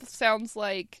just sort of sounds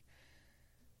like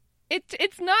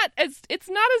it's not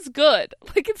as good.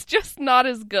 Like it's just not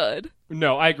as good.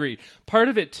 No, I agree. Part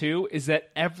of it too is that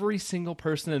every single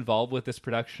person involved with this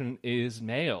production is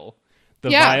male.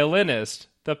 The Yeah. violinist,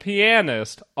 the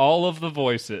pianist, all of the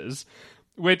voices,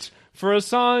 which for a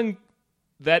song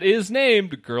that is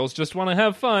named Girls Just Want to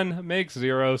Have Fun makes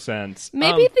zero sense.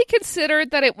 Maybe they considered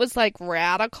that it was like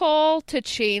radical to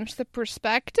change the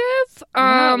perspective.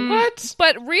 What?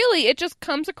 But really, it just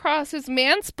comes across as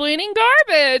mansplaining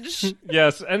garbage.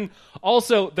 Yes, and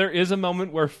also there is a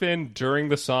moment where Finn, during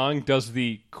the song, does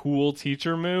the cool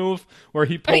teacher move where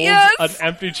he pulls an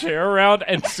empty chair around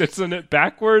and sits in it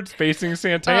backwards, facing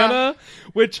Santana.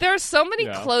 Which there are so many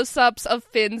close-ups of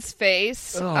Finn's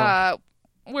face.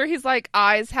 Where he's like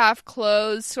eyes half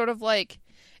closed, sort of like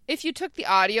if you took the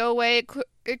audio away,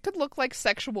 it could look like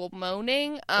sexual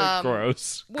moaning.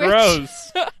 Gross.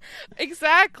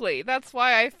 Exactly. That's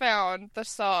why I found the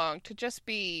song to just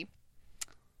be.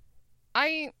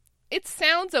 It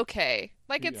sounds okay.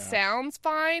 Like it sounds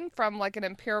fine from like an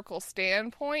empirical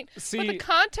standpoint, but the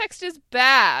context is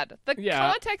bad. The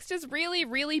context is really,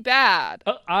 really bad.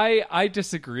 I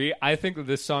disagree. I think that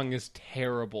this song is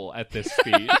terrible at this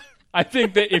speed. I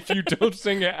think that if you don't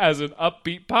sing it as an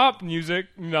upbeat pop music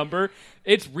number,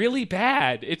 it's really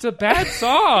bad. It's a bad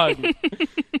song.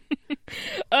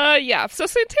 So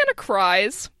Santana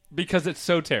cries. Because it's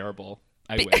so terrible.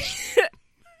 I wish.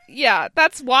 Yeah,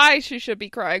 that's why she should be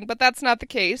crying, but that's not the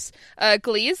case.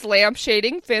 Glee is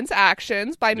lampshading Finn's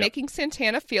actions by making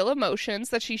Santana feel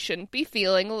emotions that she shouldn't be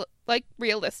feeling, like,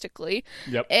 realistically.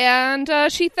 Yep. And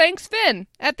she thanks Finn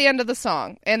at the end of the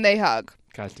song, and they hug.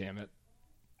 God damn it.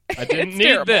 I didn't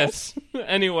need this.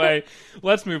 Anyway,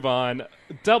 let's move on.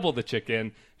 Double the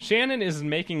chicken. Shannon is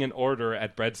making an order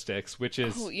at Breadsticks, which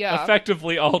is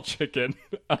effectively all chicken.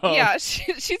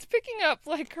 She's picking up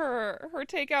like her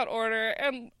takeout order,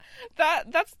 and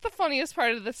that's the funniest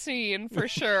part of the scene for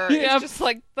sure. It's just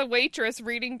like the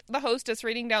hostess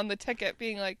reading down the ticket,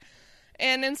 being like,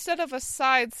 and instead of a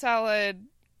side salad,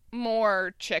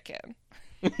 more chicken.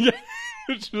 Yeah.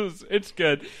 It's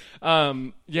good.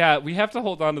 We have to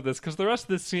hold on to this because the rest of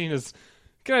this scene is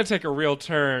gonna take a real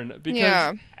turn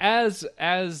because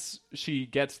as she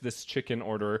gets this chicken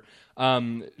order,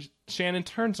 Shannon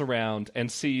turns around and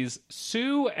sees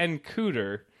Sue and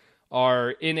Cooter are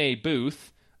in a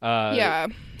booth,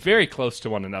 very close to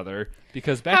one another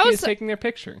because Becky is taking their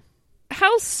picture.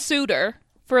 How's Suitor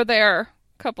for their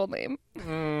couple name?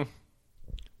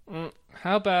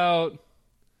 How about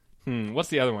what's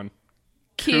the other one?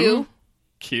 Q.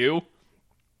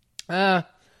 I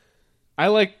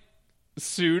like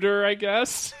Suitor, I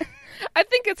guess. I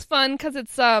think it's fun because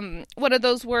it's one of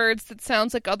those words that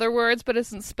sounds like other words but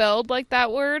isn't spelled like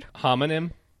that word.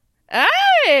 Homonym.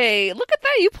 Hey, look at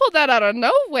that. You pulled that out of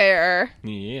nowhere.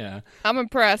 Yeah. I'm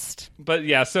impressed. But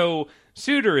yeah, so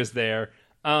Suitor is there.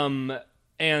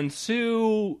 And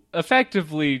Sue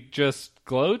effectively just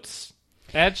gloats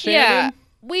at Shannon. Yeah.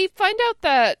 We find out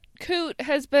that Coot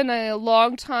has been a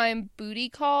long-time booty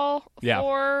call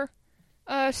for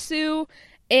Sue,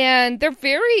 and they're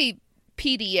very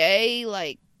PDA,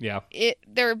 like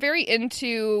they're very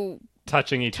into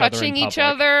touching each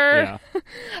other.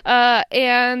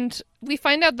 And we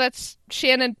find out that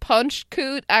Shannon punched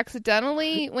Coot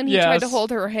accidentally when he tried to hold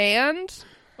her hand.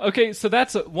 Okay, so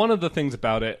that's one of the things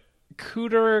about it.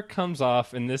 Cooter comes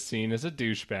off in this scene as a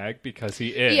douchebag because he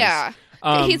is. Yeah.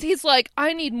 He's like,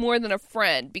 I need more than a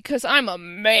friend because I'm a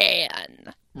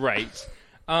man. Right.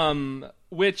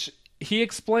 Which he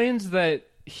explains that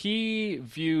he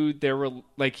viewed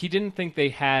he didn't think they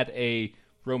had a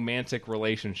romantic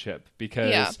relationship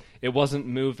because it wasn't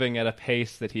moving at a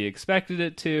pace that he expected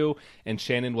it to, and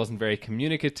Shannon wasn't very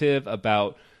communicative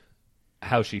about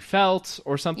how she felt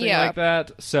or something like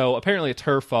that. So apparently it's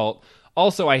her fault.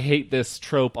 Also, I hate this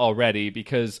trope already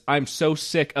because I'm so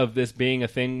sick of this being a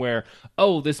thing where,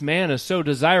 this man is so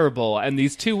desirable and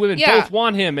these two women both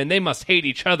want him and they must hate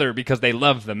each other because they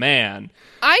love the man.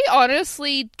 I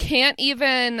honestly can't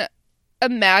even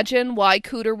imagine why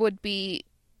Cooter would be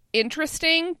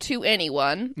interesting to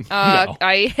anyone. No.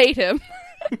 I hate him.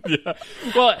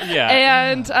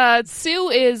 And Sue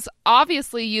is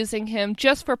obviously using him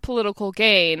just for political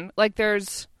gain. Like there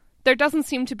doesn't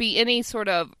seem to be any sort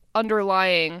of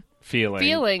underlying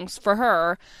feelings for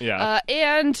her.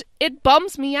 And it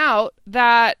bums me out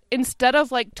that instead of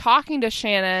like talking to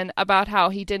Shannon about how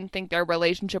he didn't think their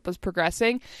relationship was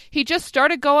progressing, he just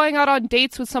started going out on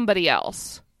dates with somebody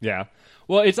else. Yeah.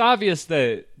 Well, it's obvious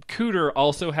that Cooter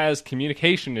also has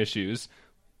communication issues,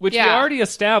 which we already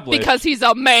established. Because he's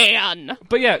a man.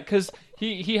 But yeah, because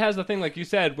he has the thing, like you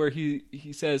said, where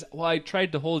he says, well, I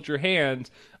tried to hold your hand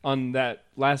on that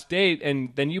last date,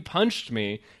 and then you punched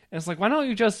me. And it's like, why don't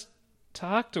you just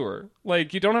talk to her?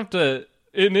 Like, you don't have to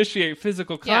initiate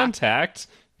physical contact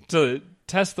to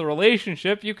test the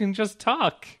relationship. You can just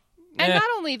talk. And not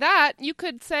only that, you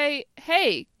could say,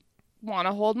 hey, want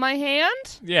to hold my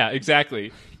hand? Yeah,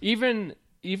 exactly. Even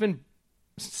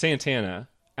Santana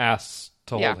asks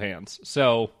to hold hands,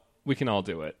 so we can all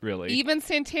do it, really. Even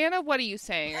Santana? What are you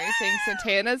saying? Are you saying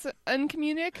Santana's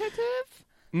uncommunicative?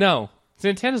 No.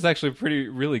 Santana's actually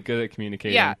really good at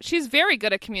communicating. Yeah, she's very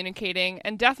good at communicating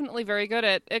and definitely very good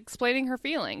at explaining her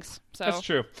feelings. So that's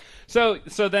true. So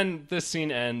then this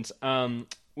scene ends.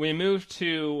 We move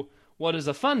to what is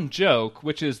a fun joke,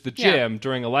 which is the gym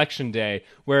during election day,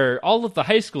 where all of the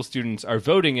high school students are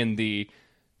voting in the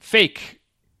fake,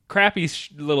 crappy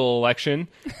little election,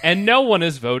 and no one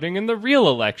is voting in the real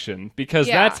election, because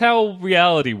that's how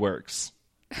reality works.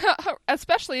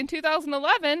 Especially in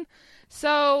 2011.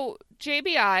 So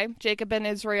JBI, Jacob Ben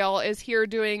Israel, is here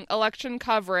doing election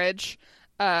coverage,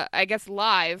 I guess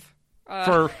live.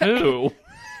 For who?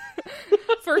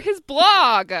 For his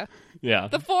blog. Yeah.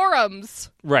 The forums.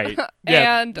 Right.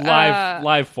 Yeah. And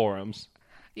live forums.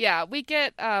 Yeah, we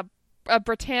get a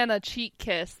Britannia cheek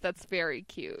kiss that's very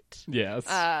cute. Yes.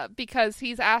 Because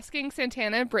he's asking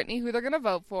Santana and Brittany who they're going to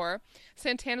vote for.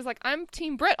 Santana's like, I'm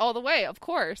Team Brit all the way, of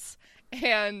course.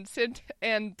 And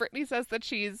Brittany says that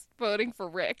she's voting for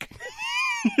Rick.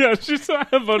 Yeah, she's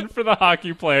voting for the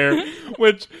hockey player,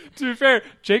 which, to be fair,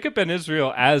 Jacob Ben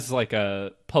Israel, as like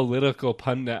a political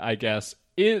pundit, I guess,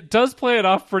 it does play it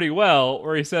off pretty well,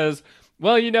 where he says,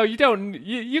 well, you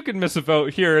can miss a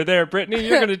vote here or there, Brittany,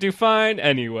 you're going to do fine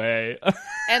anyway.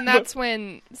 And that's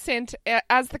when,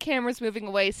 as the camera's moving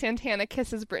away, Santana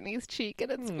kisses Brittany's cheek,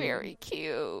 and it's very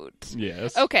cute.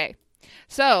 Yes. Okay.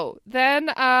 So then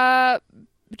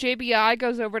JBI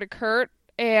goes over to Kurt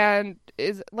and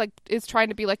is trying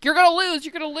to be like, you're gonna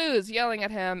lose, yelling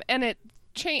at him, and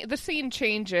the scene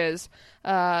changes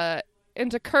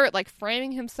into Kurt like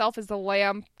framing himself as the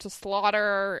lamb to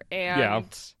slaughter, and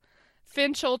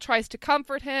Finchel tries to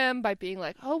comfort him by being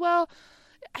like, oh well,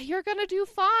 you're gonna do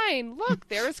fine. Look,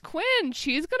 there's Quinn.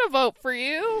 She's gonna vote for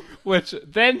you. Which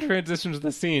then transitions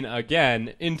the scene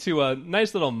again into a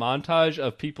nice little montage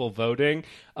of people voting.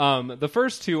 The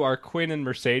first two are Quinn and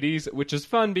Mercedes, which is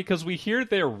fun because we hear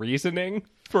their reasoning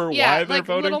for why they're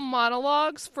voting. Little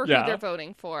monologues for who they're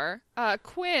voting for.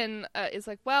 Quinn is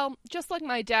like, well, just like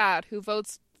my dad, who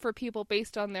votes for people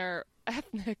based on their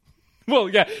ethnic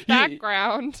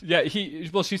background.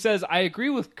 She says, I agree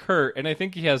with Kurt, and I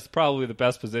think he has probably the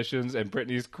best positions, and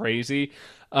Brittany's crazy.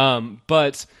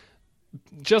 But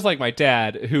just like my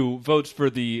dad, who votes for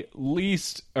the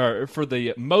most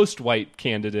white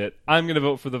candidate, I'm going to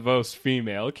vote for the most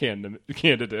female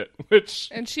candidate.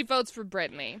 And she votes for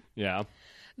Brittany. Yeah.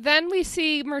 Then we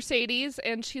see Mercedes,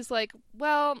 and she's like,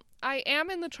 well, I am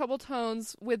in the trouble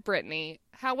tones with Brittany.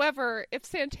 However, if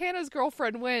Santana's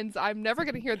girlfriend wins, I'm never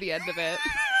going to hear the end of it.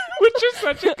 Which is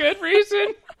such a good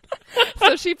reason.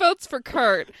 So she votes for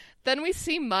Kurt. Then we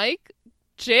see Mike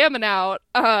jamming out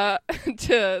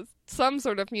to some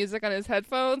sort of music on his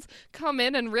headphones, come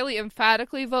in and really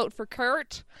emphatically vote for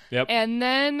Kurt. Yep. And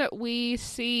then we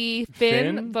see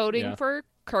Finn voting for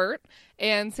Kurt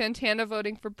and Santana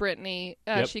voting for Brittany.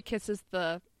 She kisses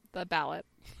the ballot.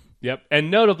 Yep. And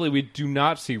notably, we do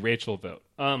not see Rachel vote.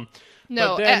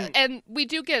 No, then... and we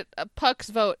do get Puck's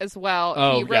vote as well.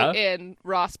 Oh, he wrote in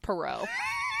Ross Perot.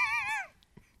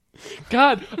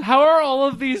 God, how are all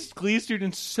of these Glee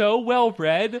students so well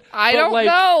read? I don't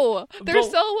know. They're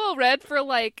so well read for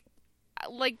like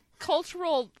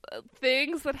cultural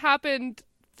things that happened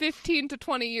 15 to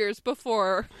 20 years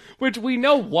before. Which we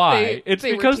know why. It's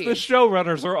because the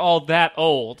showrunners are all that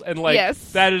old, and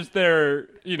that is their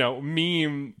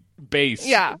meme base.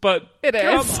 Yeah, but it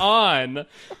come is. on.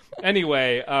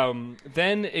 Anyway,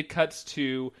 then it cuts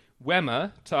to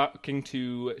Wemma talking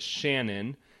to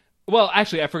Shannon. Well,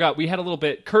 actually, I forgot. We had a little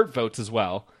bit. Kurt votes as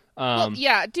well. Do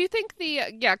you think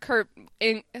Kurt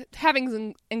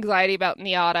having anxiety about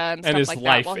Nyada and stuff his like that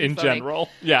life while he's in voting, general?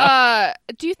 Yeah.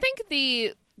 Do you think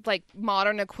the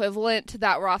modern equivalent to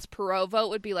that Ross Perot vote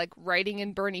would be like writing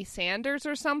in Bernie Sanders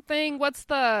or something? What's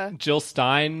the Jill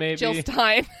Stein? Maybe Jill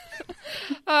Stein.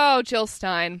 Oh, Jill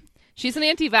Stein. She's an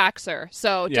anti-vaxxer,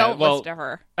 so don't listen to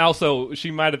her. Also, she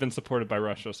might have been supported by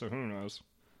Russia, so who knows?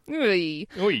 Bernie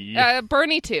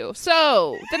too.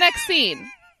 So the next scene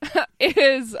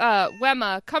is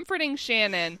Wemma comforting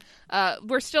Shannon.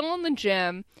 We're still in the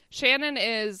gym. Shannon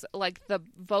is like the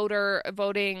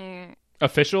voting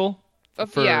official.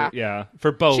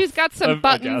 For both. She's got some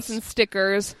buttons and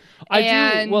stickers.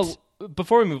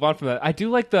 Before we move on from that, I do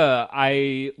like the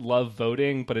I love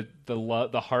voting, but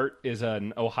the heart is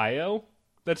an Ohio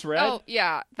that's red. Oh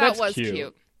yeah, that was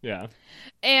cute. Yeah,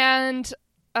 and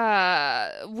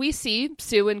we see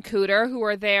Sue and Cooter, who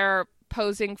are there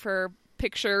posing for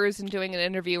pictures and doing an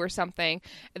interview or something.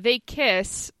 They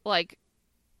kiss, like,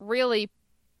 really.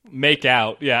 Make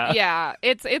out, yeah. Yeah,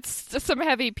 it's some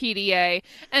heavy PDA.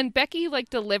 And Becky, like,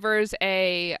 delivers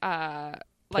a... like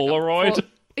Polaroid?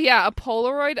 a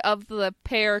Polaroid of the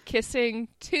pair kissing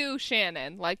to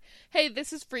Shannon. Like, hey,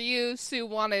 this is for you. Sue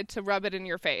wanted to rub it in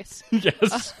your face.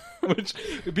 Yes.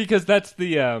 Because that's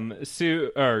the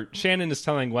Sue or Shannon is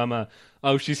telling Wemma,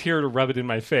 oh, she's here to rub it in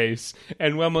my face,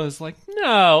 and Wemma is like,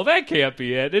 no, that can't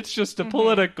be it. It's just a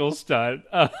political stunt.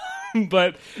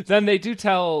 But then they do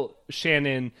tell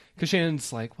Shannon, because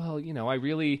Shannon's like, well, you know, I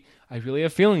really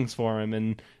have feelings for him,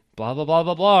 and blah blah blah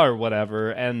blah blah or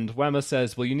whatever. And Wemma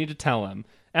says, well, you need to tell him.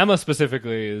 Emma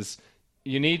specifically is,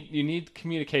 you need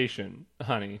communication,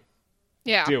 honey.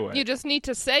 Yeah, do it. You just need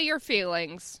to say your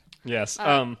feelings. Yes.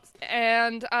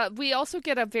 And we also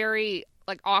get a very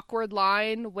like awkward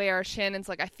line where Shannon's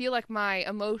like, I feel like my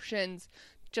emotions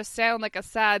just sound like a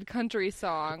sad country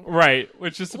song. Right,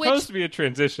 which is supposed to be a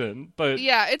transition, but...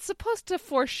 Yeah, it's supposed to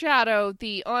foreshadow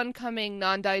the oncoming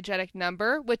non-diegetic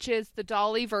number, which is the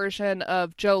Dolly version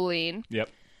of Jolene. Yep.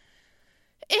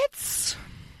 It's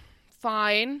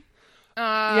fine.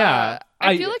 Yeah.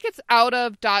 I feel like it's out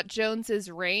of Dot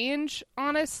Jones's range,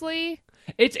 honestly.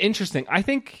 It's interesting. I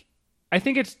think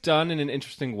it's done in an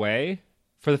interesting way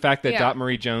for the fact that Dot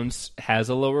Marie Jones has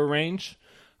a lower range.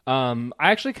 I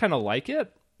actually kind of like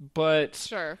it, but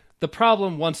sure. The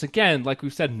problem, once again, like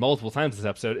we've said multiple times this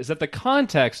episode, is that the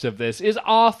context of this is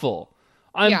awful.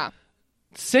 I'm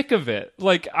sick of it.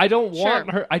 Like, I don't want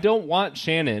her. I don't want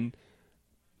Shannon.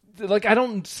 Like, I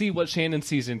don't see what Shannon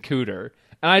sees in Cooter,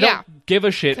 and I don't give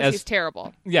a shit as he's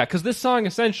terrible. Yeah, because this song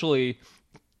essentially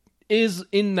is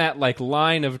in that like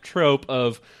line of trope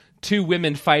of two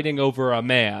women fighting over a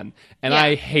man, and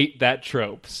I hate that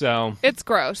trope. So it's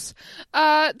gross.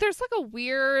 There's like a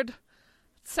weird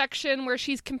section where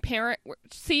she's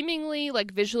seemingly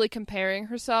like visually comparing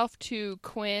herself to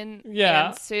Quinn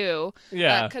and Sue.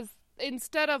 Yeah, because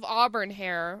instead of auburn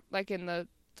hair, like in the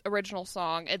original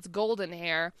song, it's golden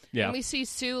hair. Yeah, and we see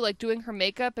Sue like doing her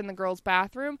makeup in the girls'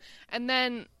 bathroom, and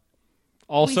then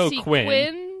also we see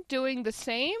Quinn doing the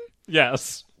same.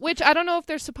 Yes, which I don't know if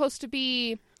they're supposed to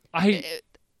be. I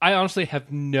honestly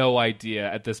have no idea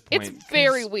at this point. It's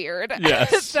very weird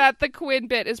that the Quinn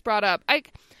bit is brought up.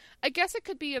 I guess it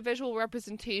could be a visual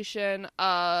representation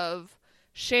of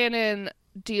Shannon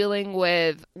dealing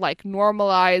with like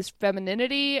normalized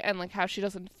femininity and like how she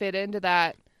doesn't fit into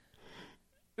that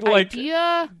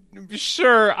idea.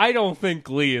 Sure, I don't think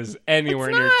Glee is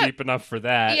anywhere near deep enough for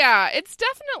that. Yeah, it's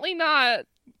definitely not.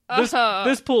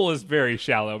 This pool is very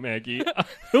shallow, Maggie.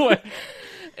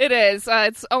 It is.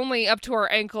 It's only up to her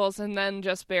ankles and then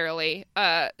just barely.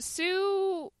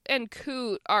 Sue and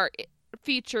Coot are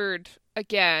featured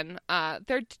again.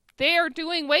 They are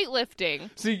doing weightlifting.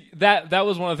 See, that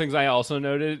was one of the things I also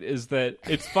noted, is that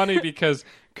it's funny because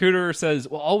Cooter says,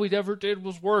 well, all we ever did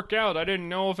was work out. I didn't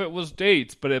know if it was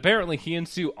dates. But apparently he and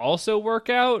Sue also work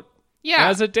out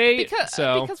as a date.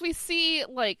 Because we see,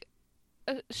 like,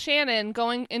 Shannon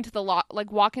going into the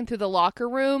walking through the locker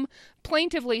room,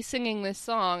 plaintively singing this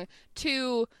song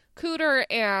to Cooter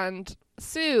and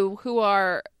Sue, who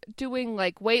are doing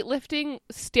like weightlifting,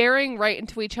 staring right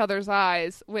into each other's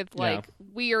eyes with like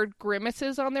weird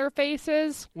grimaces on their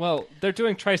faces. Well, they're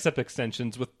doing tricep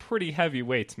extensions with pretty heavy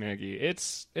weights, Maggie.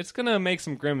 It's gonna make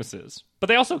some grimaces, but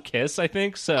they also kiss, I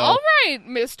think. So all right,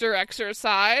 Mr.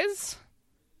 Exercise.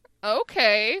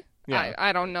 Okay. Yeah.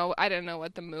 I don't know. I didn't know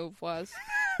what the move was.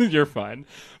 You're fine.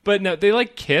 But no, they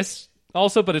like kiss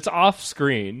also, but it's off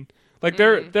screen. Like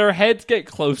their heads get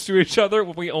close to each other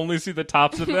when we only see the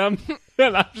tops of them.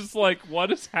 And I'm just like,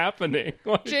 what is happening?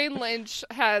 Like... Jane Lynch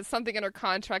has something in her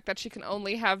contract that she can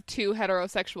only have 2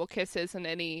 heterosexual kisses in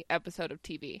any episode of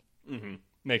TV. Mm-hmm.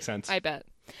 Makes sense. I bet.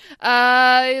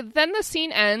 Then the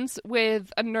scene ends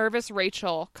with a nervous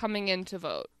Rachel coming in to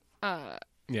vote.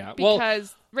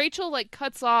 Because Rachel like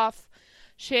cuts off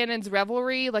Shannon's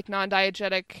revelry, like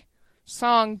non-diegetic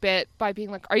song bit by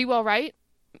being like, "Are you all right,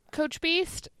 Coach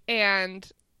Beast?" And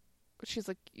she's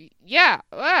like, "Yeah,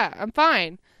 I'm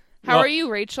fine. How are you,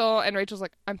 Rachel?" And Rachel's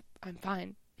like, "I'm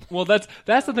fine." Well, that's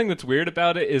the thing that's weird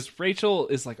about it, is Rachel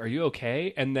is like, "Are you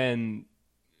okay?" And then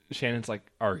Shannon's like,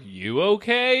 "Are you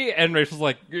okay?" And Rachel's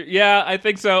like, "Yeah, I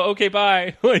think so. Okay,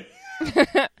 bye."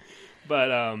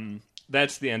 But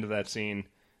that's the end of that scene.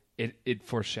 It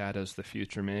foreshadows the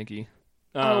future, Maggie.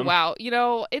 Oh, wow. You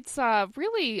know, it's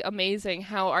really amazing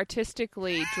how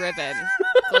artistically driven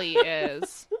Glee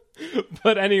is.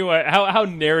 But anyway, how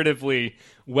narratively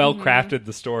well-crafted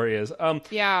the story is.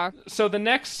 Yeah. So the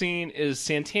next scene is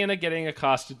Santana getting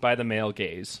accosted by the male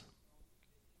gaze.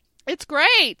 It's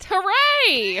great.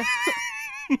 Hooray!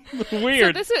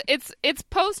 Weird. So it's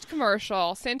post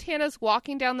commercial. Santana's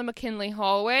walking down the McKinley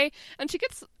hallway, and she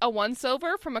gets a once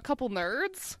over from a couple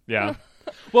nerds. Yeah.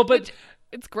 Well, but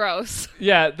it's gross.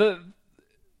 yeah,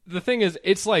 the thing is,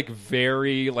 it's like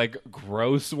very like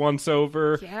gross once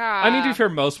over. Yeah. I mean, to be fair,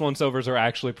 most once overs are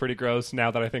actually pretty gross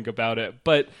now that I think about it.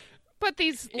 But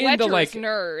these in the, lecherous like,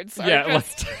 nerds are yeah,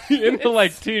 just... like, in the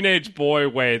like teenage boy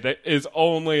way that is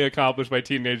only accomplished by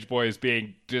teenage boys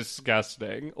being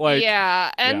disgusting. Like,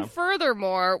 yeah, and yeah.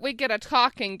 Furthermore, we get a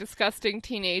talking, disgusting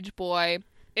teenage boy.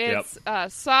 It's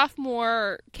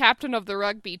sophomore captain of the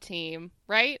rugby team,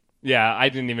 right? Yeah, I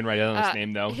didn't even write down his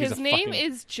name, though. His name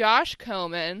is Josh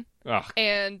Komen, Ugh.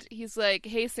 and he's like,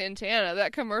 hey, Santana,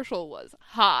 that commercial was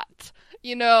hot.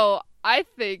 You know, I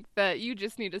think that you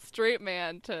just need a straight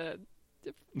man to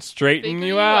straighten figure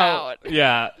you out.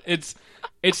 Yeah, it's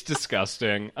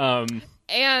disgusting.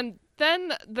 And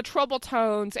then the Trouble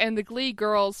Tones and the Glee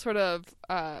girls sort of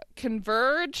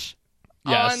converge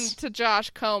on to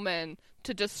Josh Komen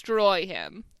to destroy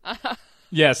him.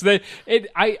 Yes,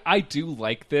 I do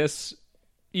like this,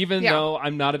 even though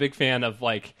I'm not a big fan of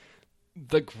like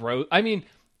the growth. I mean,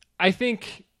 I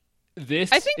think this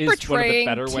is one of the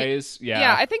better ways.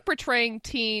 Yeah, I think portraying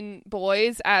teen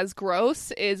boys as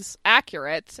gross is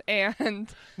accurate, and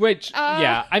which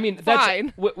I mean that's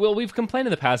fine. Well, we've complained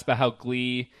in the past about how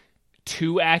Glee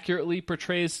too accurately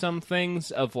portrays some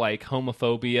things of like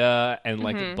homophobia and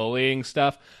like bullying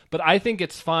stuff, but I think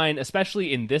it's fine,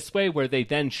 especially in this way where they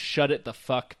then shut it the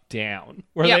fuck down,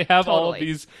 where they have all of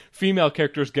these female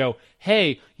characters go,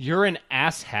 hey, you're an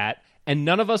asshat and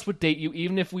none of us would date you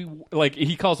even if we, like,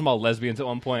 he calls them all lesbians at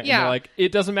one point, and they're like,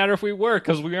 it doesn't matter if we were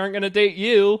because we aren't going to date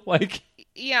you. Like,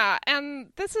 yeah, and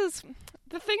this is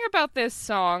the thing about this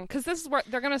song, because this is where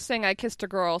they're going to sing I Kissed a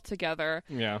Girl together.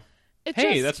 Yeah.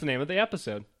 That's the name of the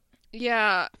episode.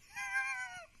 Yeah.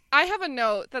 I have a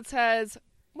note that says,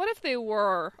 what if they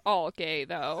were all gay,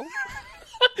 though?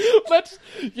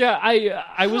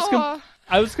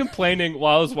 I was complaining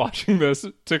while I was watching this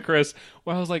to Chris,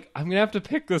 where I was like, I'm going to have to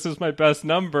pick this as my best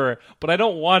number, but I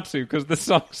don't want to because this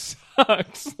song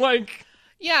sucks. Like,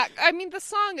 yeah, I mean, the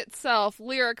song itself,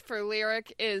 lyric for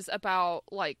lyric, is about,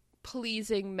 like,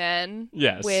 pleasing men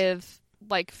with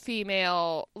like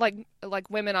female, like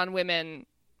women on women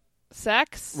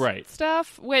sex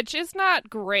stuff, which is not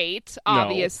great,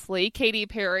 obviously. No. Katy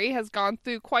Perry has gone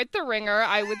through quite the ringer,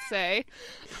 I would say,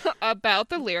 about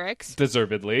the lyrics.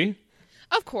 Deservedly.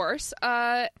 Of course.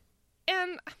 And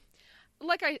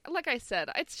like I said,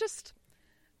 it's just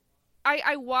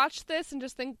I watch this and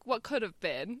just think what could have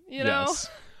been, you know? Yes.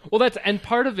 Well, that's, and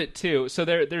part of it too. So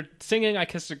they're singing "I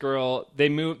Kissed a Girl."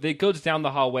 They goes down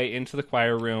the hallway into the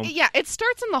choir room. Yeah, it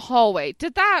starts in the hallway.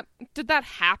 Did that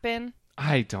happen?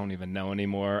 I don't even know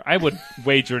anymore. I would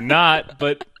wager not,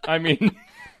 but I mean,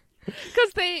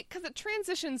 because it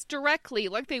transitions directly,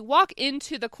 like they walk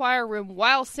into the choir room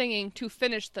while singing to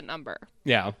finish the number.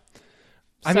 Yeah,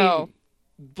 I mean,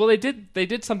 well, they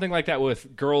did something like that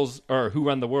with Girls, or Who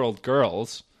Run the World,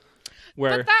 Girls.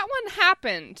 But that one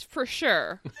happened for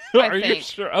sure. Are you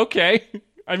sure? Okay.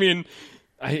 I mean,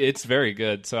 it's very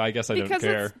good, so I guess I don't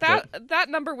care. Because that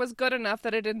number was good enough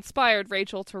that it inspired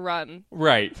Rachel to run.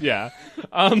 Right, yeah.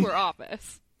 For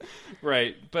office.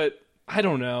 Right, but I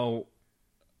don't know.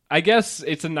 I guess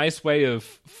it's a nice way of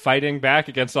fighting back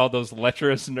against all those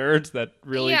lecherous nerds that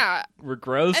really were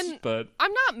gross, but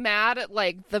I'm not mad at,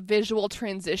 like, the visual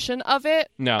transition of it.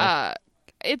 No.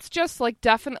 It's just, like,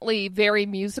 definitely very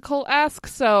musical-esque,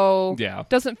 so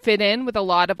doesn't fit in with a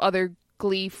lot of other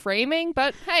Glee framing,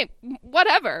 but hey,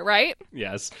 whatever, right?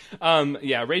 Yes.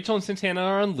 Rachel and Santana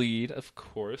are on lead, of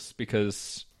course,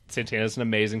 because Santana's an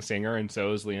amazing singer, and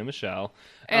so is Lea Michele.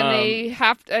 And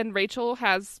and Rachel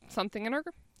has something in her,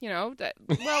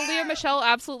 Lea Michele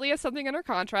absolutely has something in her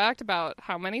contract about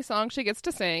how many songs she gets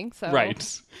to sing, so.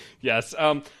 Right. Yes.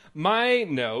 My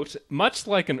note, much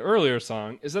like an earlier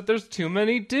song, is that there's too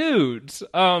many dudes.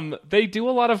 They do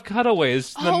a lot of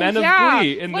cutaways to the men of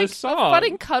Glee in this song.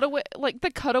 Funny cutaway, like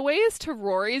the cutaways to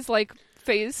Rory's like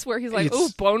face where he's like, "Ooh,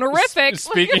 bonerific."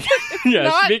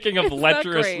 Speaking of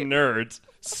lecherous nerds,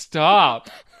 stop.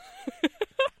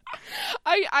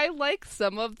 I like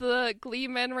some of the Glee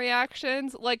men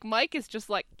reactions. Like Mike is just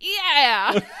like,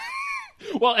 "Yeah."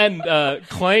 Well, and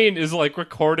Klaine is like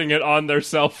recording it on their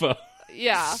cell phone.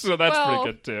 Yeah. So that's pretty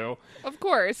good, too. Of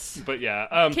course. But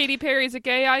yeah. Katy Perry's a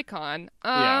gay icon.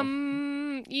 I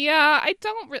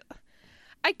don't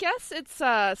I guess it's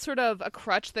sort of a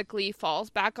crutch that Glee falls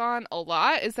back on a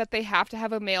lot, is that they have to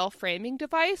have a male framing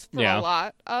device for a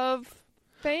lot of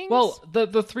things. Well,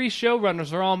 the three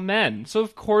showrunners are all men, so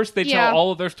of course they Yeah. tell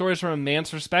all of their stories from a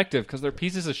man's perspective because they're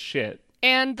pieces of shit.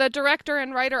 And the director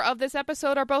and writer of this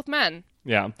episode are both men.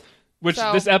 Yeah, which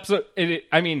So- this episode,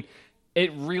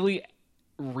 it really,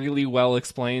 really well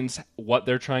explains what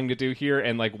they're trying to do here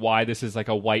and like why this is like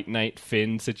a white knight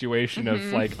Finn situation of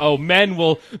like, oh, men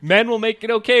will make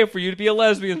it okay for you to be a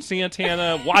lesbian,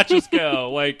 Santana. Watch us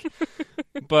go, like.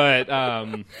 But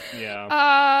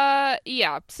yeah.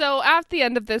 Yeah. So at the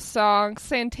end of this song,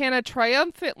 Santana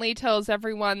triumphantly tells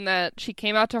everyone that she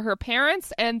came out to her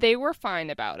parents and they were fine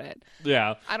about it.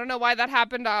 Yeah. I don't know why that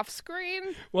happened off screen.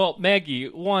 Well, Maggie,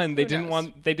 one, they Who didn't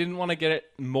knows? want to get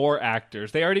more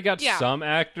actors. They already got Yeah. some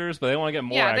actors, but they want to get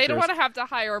more Yeah, actors. they don't want to have to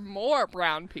hire more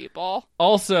brown people.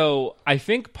 Also, I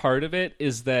think part of it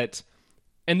is that,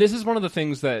 and this is one of the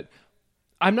things that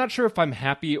I'm not sure if I'm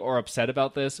happy or upset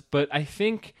about this, but I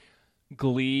think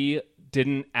Glee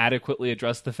didn't adequately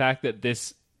address the fact that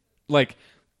this, like,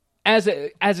 as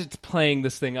it's playing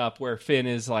this thing up where Finn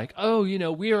is like, oh, you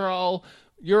know, we're all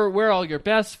your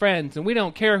best friends and we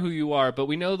don't care who you are, but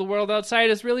we know the world outside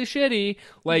is really shitty.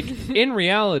 Like, in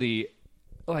reality,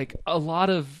 like, a lot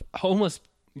of homeless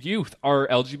youth are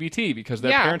LGBT because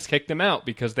their Yeah. parents kicked them out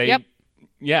because they, Yep.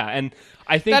 yeah, and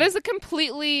I think That is a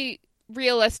completely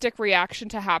realistic reaction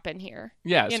to happen here.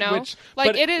 yes, You know, which, like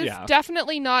but, it is yeah.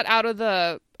 definitely not out of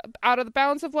the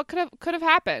bounds of what could have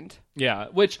happened. Yeah,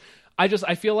 which I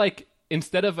feel like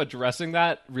instead of addressing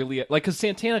that really, like, because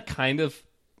Santana kind of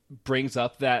brings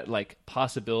up that like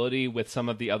possibility with some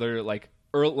of the other like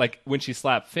when she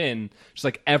slapped Finn, she's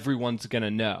like everyone's gonna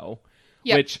know,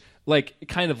 Yep. which like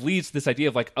kind of leads to this idea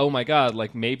of like, oh my god,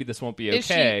 like maybe this won't be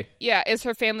okay. Is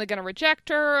her family going to reject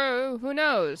her? Who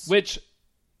knows? Which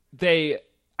they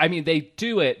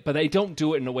do it, but they don't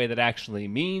do it in a way that actually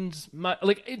means much.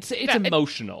 Like it's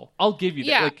emotional. I'll give you that.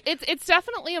 Yeah, Like, it's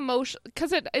definitely emotional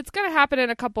because it's going to happen in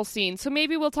a couple scenes. So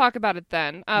maybe we'll talk about it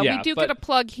then. Yeah, we do but- get a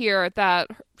plug here that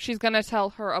she's going to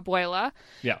tell her abuela,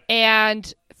 yeah.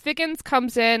 and Figgins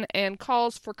comes in and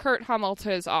calls for Kurt Hummel to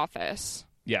his office.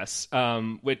 Yes,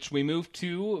 which we moved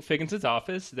to Figgins'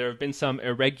 office. There have been some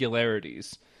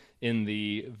irregularities in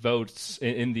the votes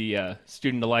in the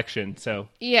student election. So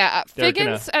Yeah, They're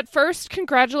Figgins at first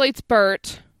congratulates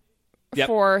Bert Yep.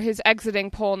 for his exiting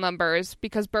poll numbers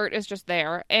because Bert is just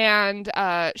there, and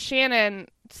Shannon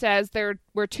says there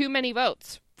were too many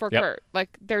votes for Yep. Kurt.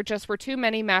 Like there just were too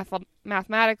many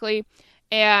mathematically,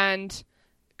 and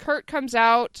Kurt comes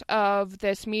out of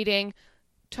this meeting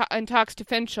and talks to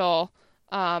Finchel.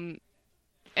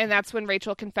 And that's when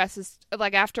Rachel confesses,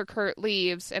 like after Kurt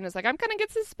leaves and is like, I'm going to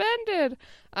get suspended.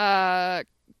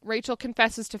 Rachel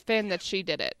confesses to Finn that she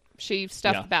did it. She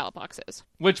stuffed Yeah. the ballot boxes.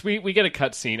 which we get a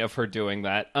cut scene of her doing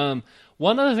that.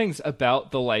 One of the things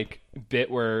about the like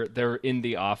bit where they're in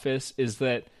the office is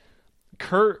that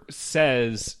Kurt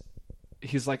says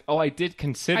he's like, "Oh, I did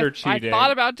consider I cheating,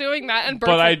 thought about doing that, and Bert's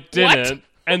but I like, didn't." "What?"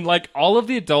 And like all of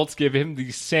the adults give him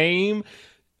the same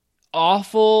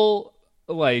awful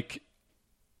like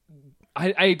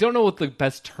I don't know what the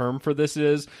best term for this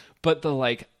is, but the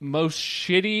like most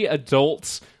shitty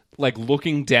adults like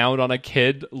looking down on a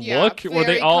kid Yeah, look where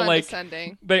they very all like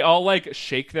condescending. they all like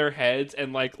shake their heads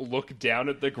and like look down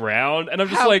at the ground, and I'm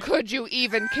just How like, could you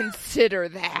even consider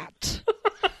that?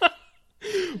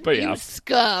 but yeah, You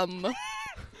scum.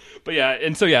 but yeah,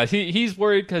 and so yeah, he's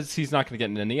worried because he's not going to get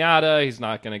into NIADA, he's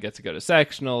not going to get to go to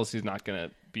sectionals, he's not going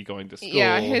to be going to school.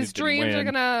 Yeah, he his didn't dreams are win.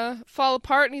 gonna fall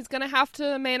apart, and he's gonna have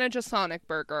to manage a Sonic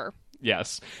burger,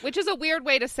 Yes. which is a weird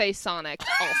way to say Sonic.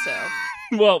 Also,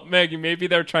 Well, Maggie, maybe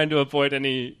they're trying to avoid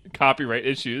any copyright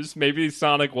issues. Maybe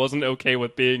Sonic wasn't okay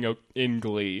with being in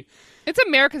Glee. it's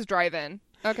America's Drive-In.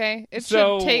 Okay, it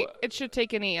So- should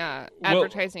take any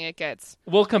advertising it gets.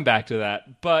 We'll come back to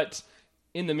that, but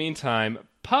in the meantime,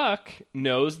 Puck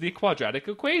knows the quadratic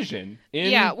equation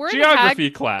in Yeah, we're in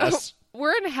geography class.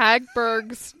 We're in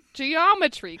Hagberg's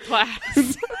geometry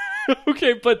class.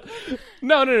 Okay, but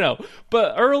no.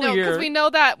 But No, earlier, because we know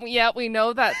that. Yeah, we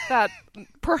know that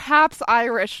perhaps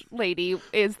Irish lady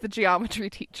is the geometry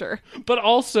teacher. but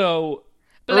also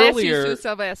Bless earlier, you, Sue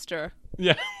Sylvester.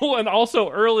 yeah, well, and also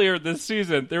earlier this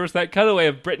season, there was that cutaway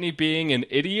of Brittany being an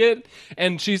idiot,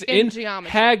 and she's in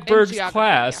geometry. Hagberg's In geography,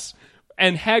 class,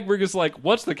 and Hagberg is like,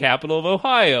 "What's the capital of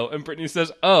Ohio?" And Brittany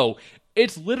says, "Oh,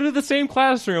 it's literally the same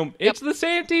classroom. It's the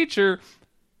same teacher."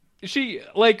 She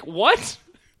like what?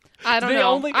 I don't they know.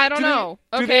 only- I don't do they- know.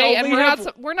 do they Okay, and only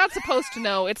have- we're not supposed to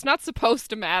know. It's not supposed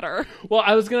to matter. Well,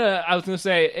 I was gonna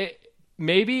say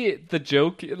maybe the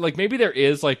joke, like maybe there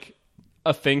is like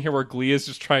a thing here where Glee is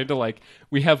just trying to like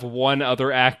we have one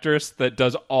other actress that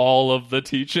does all of the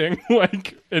teaching,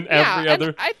 like in every and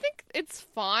other. I think it's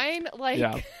fine. Like,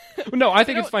 Yeah. No, I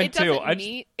think it's fine it too.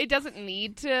 It doesn't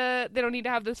need to. They don't need to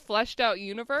have this fleshed out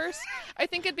universe. I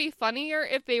think it'd be funnier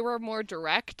if they were more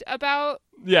direct about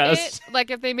Yes. it. Like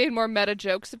if they made more meta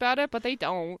jokes about it, but they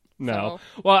don't. No.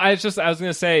 So. Well, I was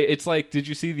gonna say, it's like, did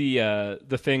you see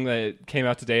the thing that came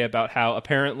out today about how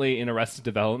apparently in Arrested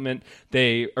Development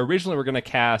they originally were gonna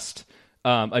cast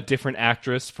a different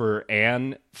actress for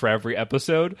Anne for every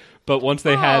episode, but once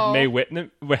they had Mae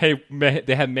Whitman,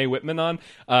 they had Mae Whitman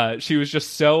on, she was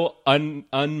just so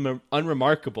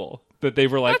unremarkable that they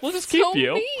were like, That's "We'll just so keep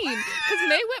you." Because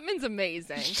Mae Whitman's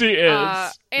amazing. She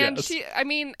is, and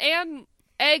yes. Anne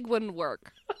Egg wouldn't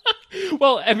work.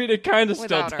 Well, I mean, it kind of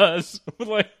still Without her. does.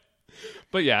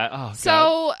 But yeah. Oh, God.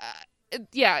 So,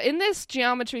 in this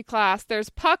geometry class, there's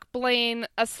Puck, Blaine,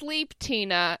 asleep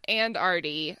Tina, and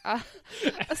Artie.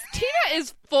 Tina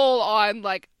is full on,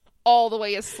 like, all the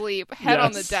way asleep, head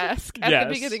on the Yes. desk at Yes.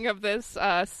 the beginning of this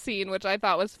scene, which I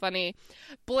thought was funny.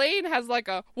 Blaine has, like,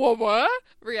 a what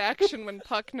reaction when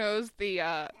Puck knows the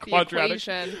Quadratic.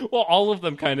 equation. Well, all of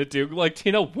them kind of do. Like,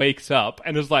 Tina wakes up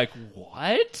and is like,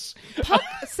 "What?" Puck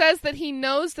says that he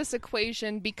knows this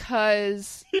equation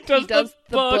because He does the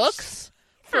books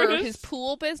for for his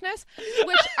pool business,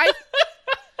 which I.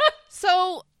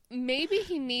 So maybe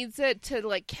he needs it to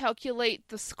like calculate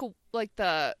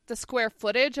the the square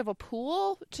footage of a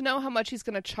pool to know how much he's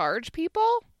going to charge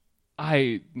people.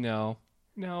 No,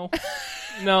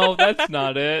 that's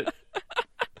not it.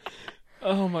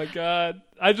 Oh my God,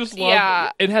 I just love.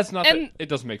 Yeah. It has nothing. And- It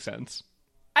doesn't make sense.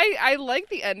 I like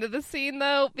the end of the scene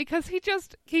though because he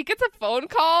gets a phone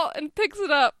call and picks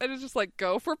it up and is just like,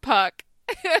 go for Puck.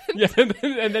 Yeah,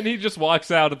 and then he just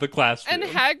walks out of the classroom.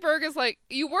 And Hagberg is like,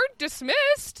 you weren't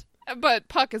dismissed, but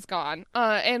Puck is gone.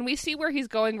 And we see where he's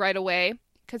going right away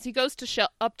because he goes to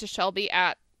up to Shelby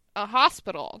at a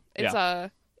hospital. It's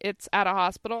at a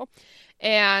hospital,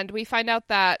 and we find out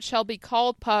that Shelby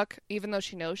called Puck even though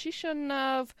she knows she shouldn't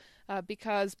have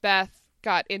because Beth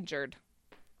got injured.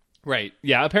 Right.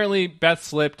 Yeah, apparently Beth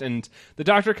slipped, and the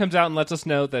doctor comes out and lets us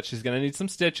know that she's going to need some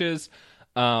stitches.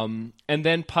 And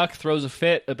then Puck throws a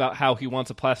fit about how he wants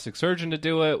a plastic surgeon to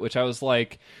do it, which I was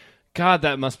like, God,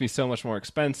 that must be so much more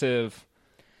expensive.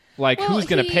 Like, Well, who's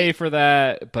going to pay for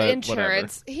that? But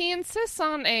Insurance. He insists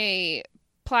on a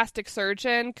plastic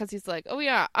surgeon because he's like, oh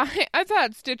yeah, I've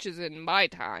had stitches in my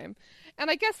time.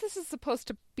 And I guess this is supposed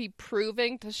to be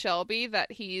proving to Shelby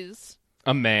that he's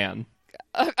whatever. A man.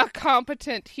 a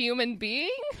competent human being?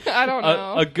 I don't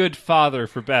know. A good father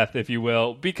for Beth, if you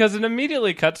will, because it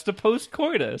immediately cuts to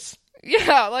post-coitus.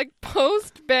 Yeah, like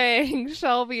post-bang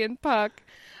Shelby and Puck,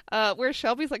 where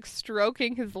Shelby's like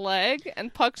stroking his leg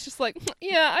and Puck's just like,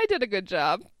 yeah, I did a good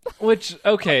job. Which,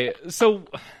 okay, so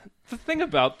the thing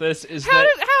about this is How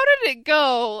did it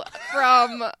go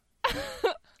from...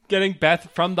 getting Beth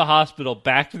from the hospital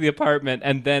back to the apartment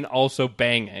and then also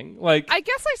banging. Like, I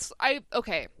guess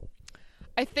okay.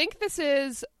 I think this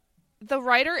is the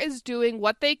writer is doing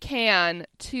what they can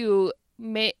to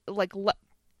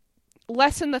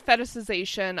lessen the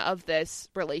fetishization of this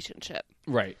relationship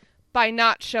right. by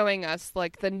not showing us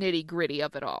like the nitty-gritty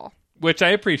of it all. Which I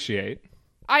appreciate.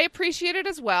 I appreciate it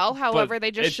as well. However, they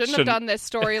just shouldn't have done this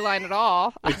storyline at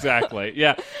all. Exactly.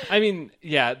 Yeah. I mean,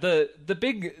 yeah, the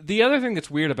other thing that's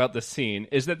weird about this scene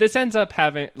is that this ends up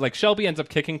having, like, Shelby ends up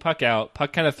kicking Puck out.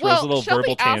 Puck kind of throws a little Shelby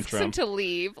verbal asks tantrum. him to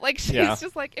leave. Like, she's Yeah.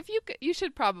 just like, if you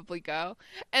should probably go.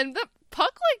 And the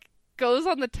Puck, like, goes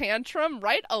on the tantrum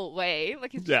right away.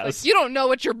 Like, he's just Yes. like, you don't know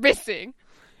what you're missing.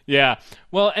 Yeah.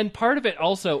 Well, and part of it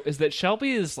also is that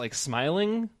Shelby is, like,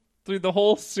 smiling through the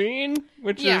whole scene,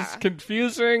 which Yeah. is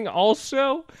confusing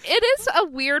also. It is a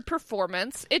weird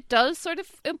performance. It does sort of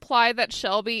imply that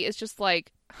Shelby is just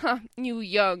like, huh, you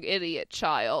young idiot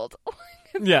child.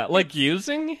 Yeah, like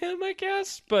using him, I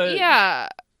guess, but Yeah.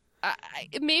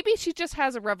 Maybe she just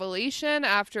has a revelation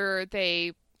after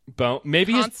they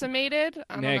maybe his consummated.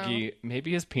 I don't know. Maggie,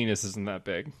 maybe his penis isn't that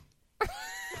big.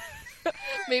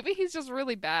 Maybe he's just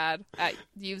really bad at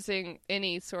using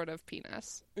any sort of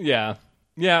penis. Yeah.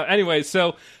 Yeah, anyway,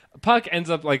 so Puck ends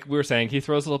up, like we were saying, he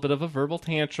throws a little bit of a verbal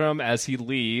tantrum as he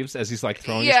leaves, as he's, like,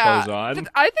 throwing his clothes on.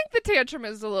 I think the tantrum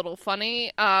is a little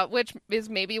funny, which is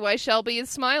maybe why Shelby is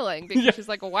smiling, because she's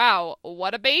like, wow,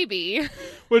 what a baby.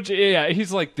 Which, yeah,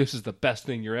 he's like, this is the best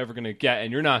thing you're ever going to get,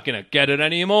 and you're not going to get it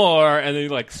anymore. And then he,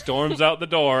 like, storms out the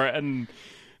door, and,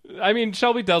 I mean,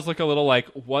 Shelby does look a little like,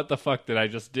 what the fuck did I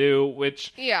just do?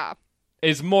 Which Yeah.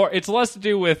 is more, it's less to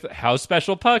do with how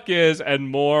special Puck is, and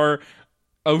more,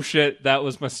 oh shit, that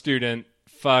was my student.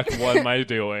 Fuck, what am I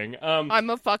doing? I'm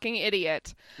a fucking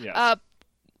idiot. Yes.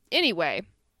 Anyway,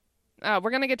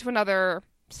 we're going to get to another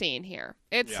scene here.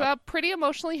 It's Yeah. a pretty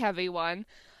emotionally heavy one.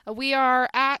 We are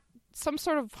at some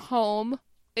sort of home.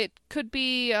 It could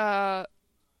be, I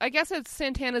guess it's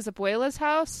Santana's abuela's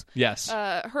house. Yes.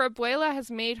 Her abuela has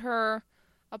made her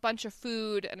a bunch of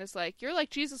food and is like, "You're like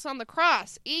Jesus on the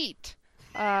cross. Eat."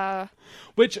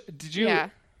 Which, did you... Yeah.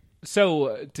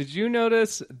 So, did you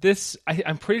notice this?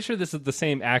 I'm pretty sure this is the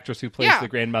same actress who plays the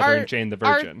grandmother in Jane the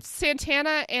Virgin. Are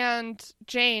Santana and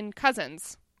Jane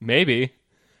cousins? Maybe.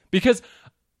 Because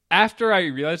after I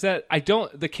realized that,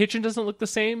 the kitchen doesn't look the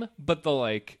same, but the,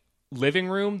 like, living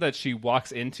room that she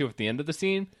walks into at the end of the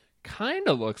scene kind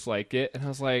of looks like it. And I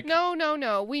was like...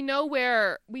 No. We know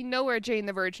where Jane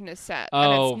the Virgin is set. Oh,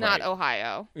 and it's not right.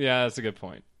 Ohio. Yeah, that's a good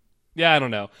point. Yeah, I don't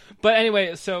know. But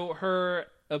anyway, so her...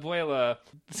 abuela,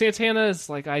 Santana is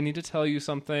like, I need to tell you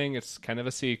something. It's kind of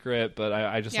a secret, but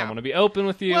I just don't want to be open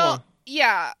with you. Well,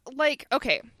 yeah, like,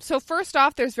 okay. So first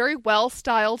off, there's very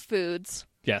well-styled foods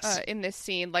yes. In this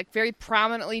scene, like very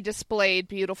prominently displayed,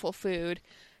 beautiful food.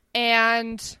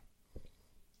 And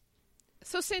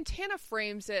so Santana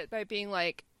frames it by being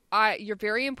like, you're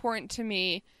very important to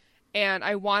me, and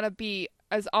I want to be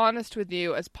as honest with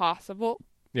you as possible.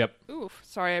 Yep. Oof,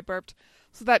 sorry, I burped.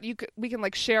 So that we can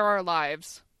like share our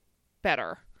lives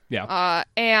better. Yeah.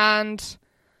 And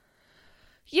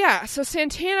yeah, so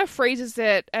Santana phrases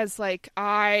it as like,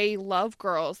 I love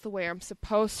girls the way I'm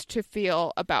supposed to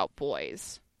feel about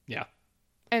boys. Yeah.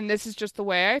 And this is just the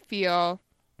way I feel,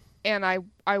 and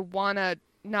I want to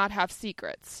not have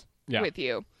secrets with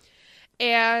you.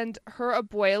 And her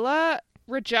abuela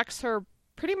rejects her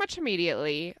pretty much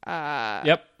immediately.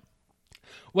 Yep.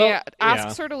 Well,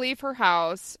 asks her to leave her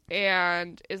house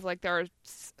and is like, there are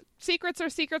secrets are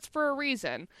secrets for a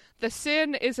reason. The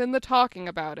sin is in the talking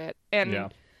about it.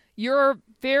 And you're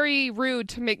very rude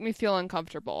to make me feel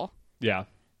uncomfortable. Yeah.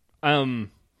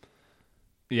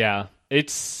 Yeah,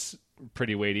 it's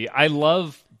pretty weighty. I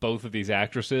love both of these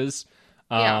actresses.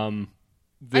 I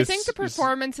think the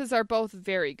performances are both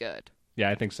very good. Yeah,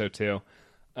 I think so too.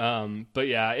 But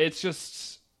yeah, it's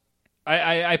just...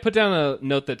 I put down a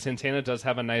note that Santana does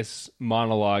have a nice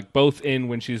monologue, both in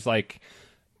when she's like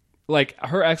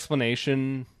her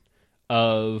explanation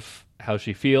of how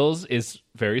she feels is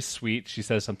very sweet. She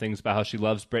says some things about how she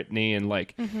loves Brittany, and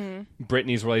like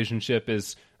Brittany's relationship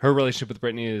with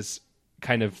Brittany is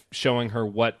kind of showing her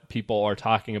what people are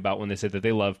talking about when they say that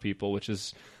they love people, which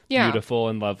is beautiful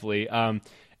and lovely. And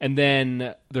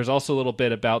then there's also a little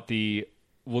bit about the,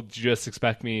 will you just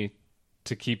expect me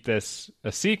to keep this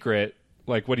a secret?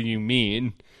 Like, what do you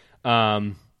mean?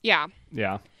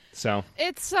 Yeah. So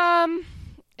it's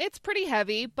pretty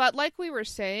heavy, but like we were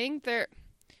saying,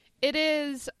 it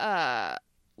is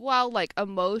while like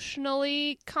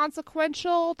emotionally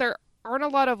consequential, there aren't a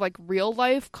lot of like real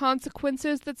life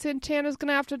consequences that Santana's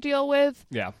gonna have to deal with.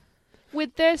 Yeah.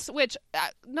 With this, which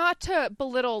not to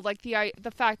belittle like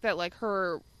the fact that like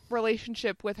her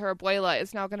relationship with her abuela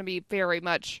is now going to be very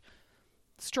much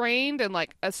strained and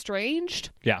like estranged.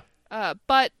 Yeah.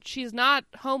 But she's not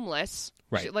homeless.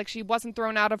 Right. She wasn't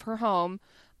thrown out of her home,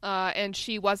 and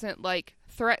she wasn't like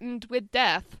threatened with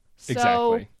death. So...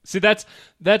 Exactly. See,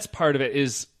 that's part of it.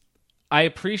 Is I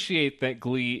appreciate that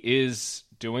Glee is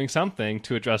doing something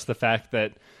to address the fact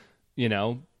that, you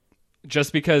know,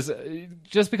 just because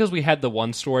we had the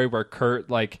one story where Kurt,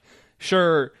 like,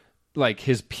 sure, like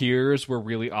his peers were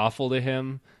really awful to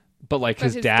him, but like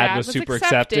his dad was super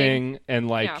accepting and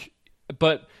like,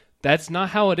 but that's not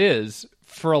how it is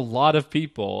for a lot of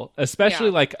people,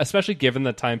 especially especially given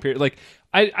the time period. Like,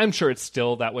 I'm sure it's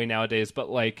still that way nowadays, but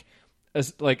like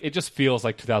it just feels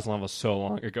like 2011 was so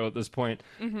long ago at this point.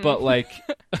 Mm-hmm. But like,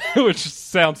 which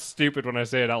sounds stupid when I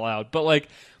say it out loud, but like,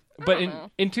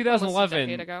 in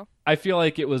 2011, I feel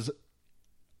like it was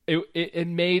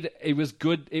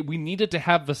good. We needed to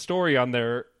have the story out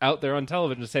there on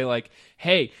television to say like,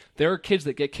 hey, there are kids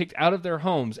that get kicked out of their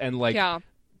homes and like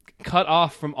cut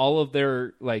off from all of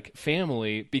their like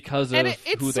family because of who they are.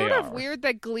 It's sort of weird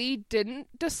that Glee didn't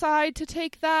decide to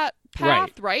take that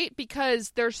path, right?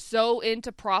 Because they're so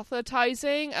into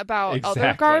proselytizing about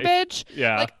other garbage.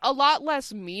 Yeah. Like a lot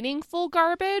less meaningful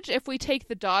garbage if we take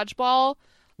the dodgeball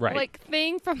like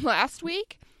thing from last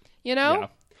week, you know? Yeah.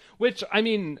 Which, I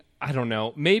mean, I don't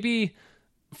know. Maybe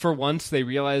for once they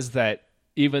realized that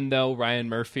even though Ryan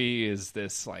Murphy is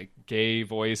this like gay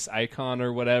voice icon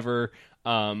or whatever,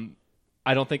 I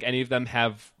don't think any of them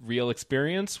have real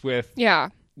experience with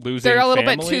losing. They're a little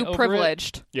bit family too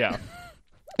privileged. It. Yeah.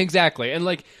 Exactly. And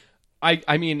like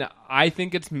I mean, I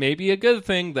think it's maybe a good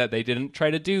thing that they didn't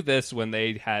try to do this when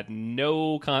they had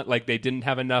they didn't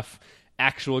have enough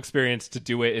actual experience to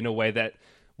do it in a way that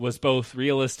was both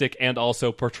realistic and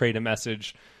also portrayed a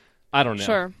message I don't know.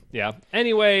 Sure. Yeah.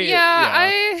 Anyway.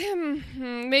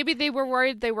 Maybe they were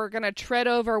worried they were going to tread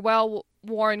over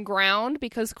well-worn ground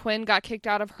because Quinn got kicked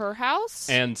out of her house.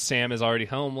 And Sam is already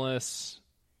homeless.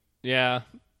 Yeah.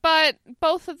 But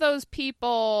both of those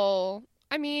people,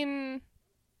 I mean,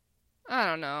 I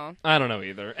don't know. I don't know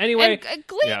either. Anyway. And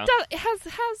Glee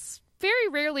has very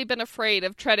rarely been afraid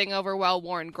of treading over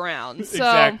well-worn ground. So.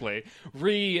 Exactly.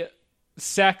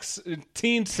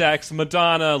 Teen sex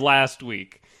Madonna last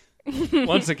week.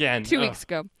 Once again. 2 weeks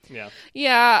ago. Yeah.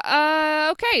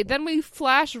 Yeah. Okay. Then we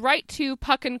flash right to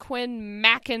Puck and Quinn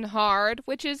mackin' hard,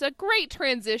 which is a great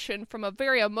transition from a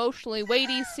very emotionally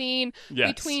weighty scene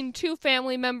between two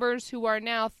family members who are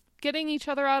now getting each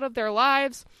other out of their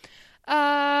lives.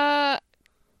 They're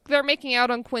making out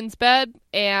on Quinn's bed,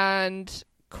 and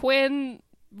Quinn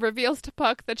reveals to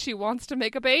Puck that she wants to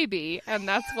make a baby, and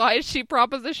that's why she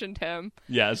propositioned him.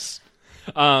 Yes.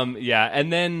 Yeah.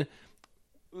 And then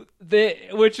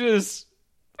which is,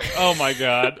 oh my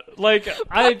god, like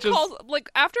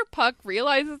after Puck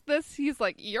realizes this, he's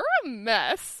like, "You're a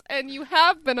mess, and you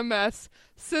have been a mess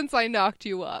since I knocked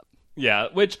you up." Yeah,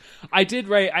 which I did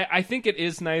write. I think it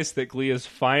is nice that Glee is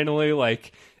finally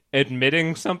like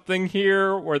admitting something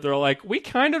here, where they're like, we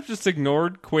kind of just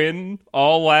ignored Quinn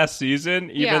all last season,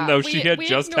 even though she had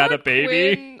just had a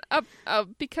baby,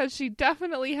 Quinn, because she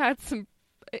definitely had some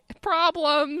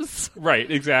problems.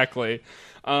 Right, exactly.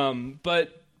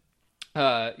 But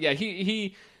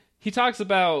he talks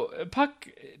about Puck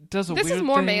does a this weird is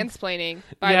more thing. Mansplaining,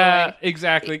 by the way.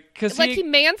 Exactly, because he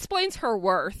mansplains her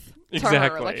worth to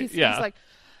her. Like he's like,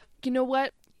 you know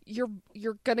what, you're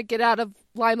gonna get out of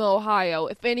Lima, Ohio.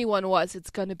 If anyone was, it's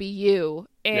gonna be you.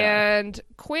 And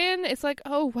Quinn is like,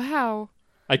 oh wow,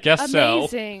 I guess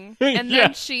amazing. So. And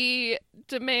then she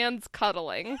demands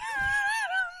cuddling.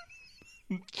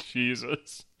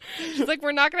 Jesus. She's like,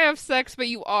 we're not going to have sex, but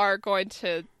you are going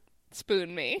to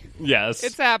spoon me. Yes.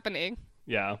 It's happening.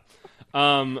 Yeah.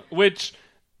 Which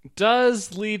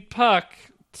does lead Puck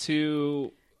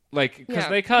to, like, because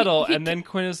they cuddle, and then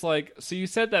Quinn is like, so you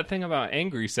said that thing about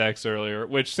angry sex earlier,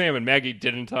 which Sam and Maggie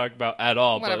didn't talk about at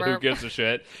all, but who gives a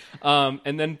shit?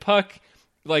 And then Puck,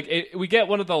 like, we get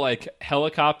one of the, like,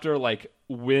 helicopter, like,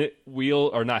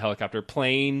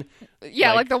 plane.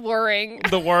 Yeah, like the whirring.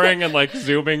 The whirring and like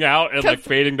zooming out and like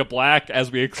fading to black as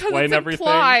we explain everything.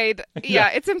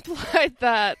 It's implied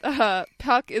that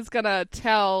Puck is going to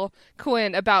tell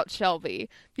Quinn about Shelby.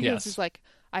 Because he's like,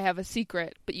 I have a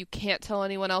secret, but you can't tell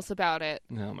anyone else about it.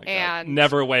 Oh my God.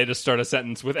 Never a way to start a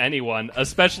sentence with anyone,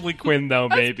 especially Quinn though,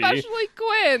 maybe. Especially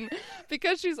Quinn,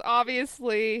 because she's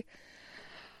obviously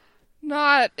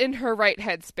not in her right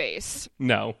headspace.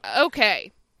 No.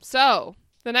 Okay, so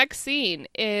the next scene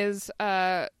is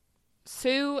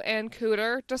Sue and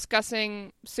Cooter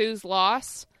discussing Sue's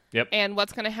loss and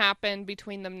what's going to happen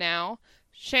between them now.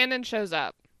 Shannon shows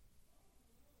up.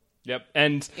 Yep,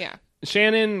 and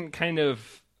Shannon kind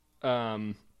of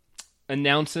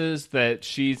announces that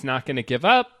she's not going to give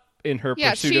up in her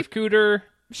pursuit of Cooter.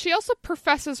 She also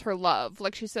professes her love.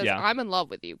 Like, she says, I'm in love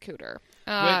with you, Cooter.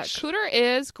 Cooter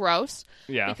is gross.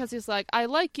 Yeah. Because he's like, I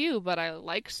like you, but I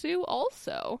like Sue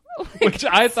also. Which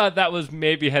I thought that was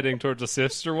maybe heading towards a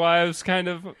Sister Wives kind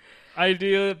of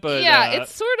idea, but... Yeah,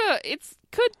 it's sort of...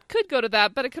 Could go to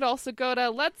that, but it could also go to,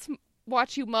 let's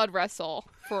watch you mud wrestle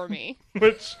for me.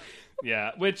 Because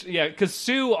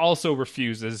Sue also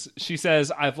refuses. She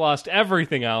says, I've lost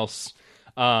everything else.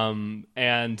 And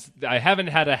I haven't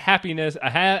had I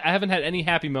haven't had any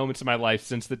happy moments in my life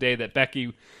since the day that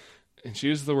Becky, and she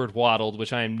used the word waddled,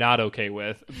 which I am not okay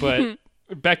with, but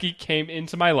Becky came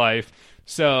into my life.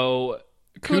 So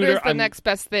Cooter's the next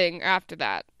best thing after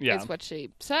that, is what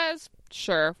she says.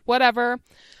 Sure, whatever.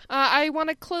 I want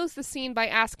to close the scene by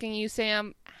asking you,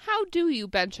 Sam, how do you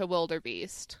bench a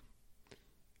wildebeest?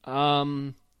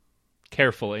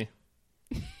 Carefully.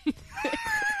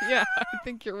 Yeah, I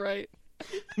think you're right.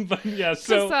 But yeah,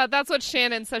 so that's what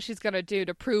Shannon says she's going to do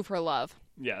to prove her love.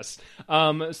 Yes.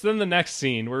 So then the next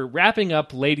scene, we're wrapping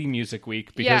up Lady Music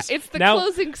Week. Because it's the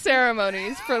closing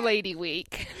ceremonies for Lady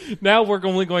Week. Now we're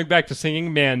only going back to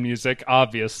singing man music,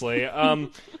 obviously.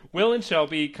 Will and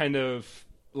Shelby kind of,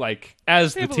 like,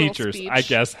 as the teachers, I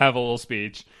guess, have a little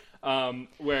speech.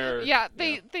 Where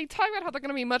they talk about how they're going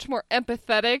to be much more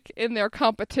empathetic in their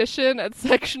competition at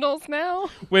sectionals now.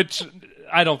 Which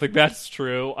I don't think that's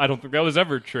true. I don't think that was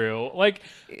ever true. Like,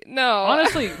 no.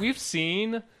 Honestly, we've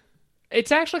seen...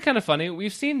 It's actually kind of funny.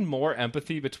 We've seen more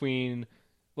empathy between,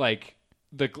 like,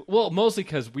 mostly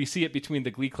because we see it between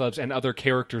the Glee clubs and other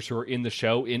characters who are in the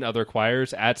show in other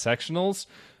choirs at sectionals.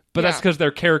 But that's because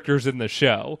they're characters in the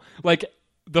show. Like,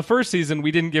 the first season,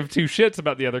 we didn't give two shits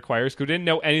about the other choirs because we didn't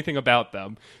know anything about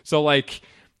them. So, like,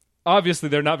 obviously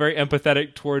they're not very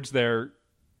empathetic towards their,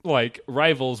 like,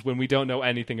 rivals when we don't know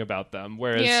anything about them.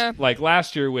 Whereas, like,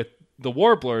 last year with the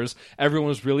Warblers, everyone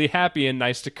was really happy and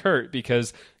nice to Kurt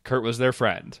because Kurt was their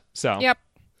friend. So, Yep.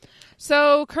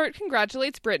 So Kurt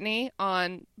congratulates Brittany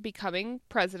on becoming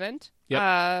president.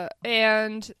 Yep.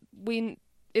 And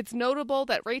it's notable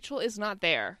that Rachel is not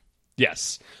there.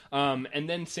 Yes. And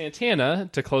then Santana,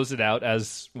 to close it out,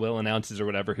 as Will announces or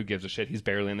whatever, who gives a shit, he's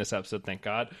barely in this episode, thank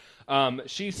God.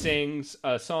 She sings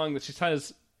a song that she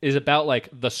says is about, like,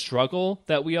 the struggle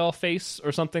that we all face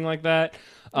or something like that.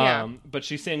 But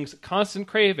she sings Constant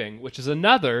Craving, which is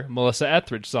another Melissa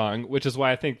Etheridge song, which is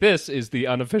why I think this is the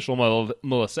unofficial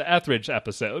Melissa Etheridge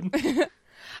episode.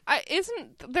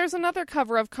 There's another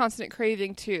cover of Constant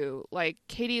Craving too, like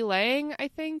Katie Lang, I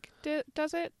think,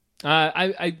 does it?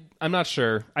 I'm not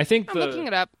sure. I think I'm looking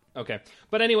it up. Okay.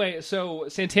 But anyway, so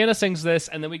Santana sings this,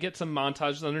 and then we get some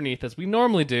montages underneath, as we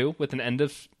normally do with an end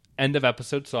of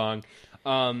episode song.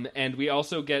 And we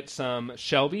also get some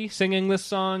Shelby singing this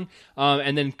song,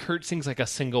 and then Kurt sings like a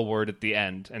single word at the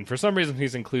end. And for some reason,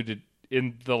 he's included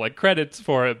in the, like, credits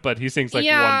for it, but he sings like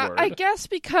one word. I guess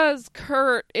because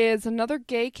Kurt is another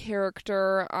gay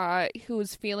character who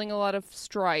is feeling a lot of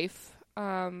strife.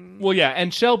 Well, yeah,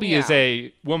 and Shelby is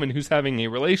a woman who's having a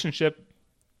relationship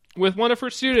with one of her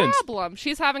students.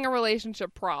 She's having a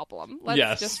relationship problem.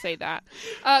 Let's just say that.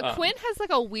 Quinn has,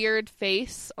 like, a weird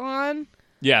face on.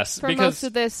 Yes, for most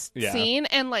of this scene,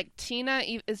 and, like, Tina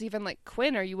is even like,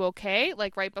 Quinn, are you okay?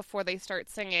 Like, right before they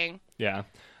start singing. Yeah,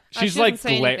 she's she like,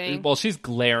 she's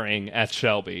glaring at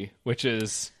Shelby, which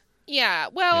is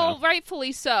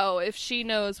rightfully so. If she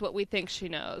knows what we think she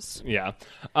knows, we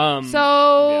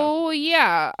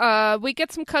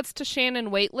get some cuts to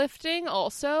Shannon weightlifting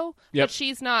also, but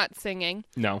she's not singing.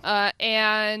 No,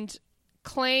 and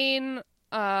Klain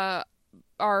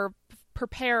are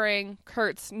preparing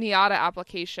Kurt's NIADA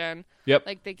application. Yep.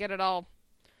 Like, they get it all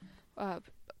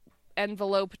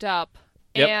enveloped up.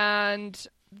 Yep. And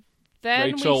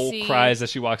then Rachel we see cries as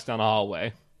she walks down the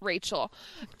hallway. Rachel.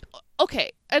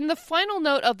 Okay, and the final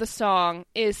note of the song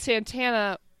is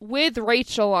Santana with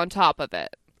Rachel on top of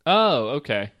it. Oh,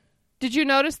 okay. Did you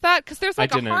notice that? Because there's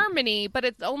like a harmony, but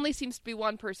it only seems to be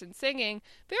one person singing.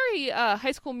 Very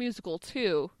High School Musical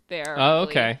 2 there. Oh,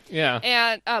 okay. Yeah.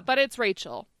 And but it's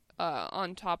Rachel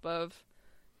on top of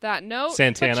that note.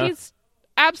 Santana. But she's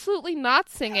absolutely not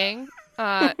singing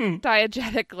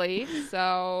diegetically,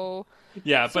 so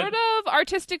sort of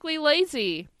artistically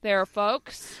lazy there,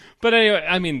 folks. But anyway,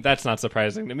 I mean, that's not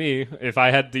surprising to me. If I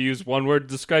had to use one word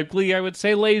to describe Glee, I would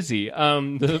say lazy.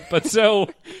 But so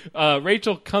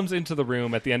Rachel comes into the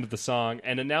room at the end of the song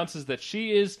and announces that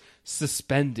she is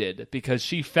suspended because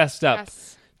she fessed up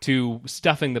to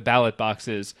stuffing the ballot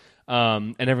boxes.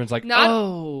 And everyone's like,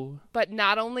 oh. But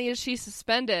not only is she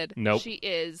suspended, she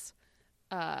is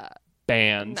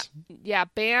banned.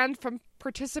 Banned from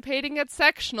participating at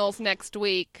sectionals next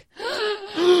week.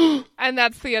 And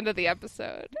that's the end of the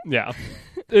episode. Yeah.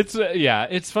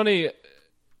 It's funny.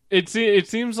 It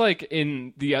seems like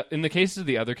in the case of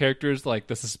the other characters, like,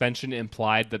 the suspension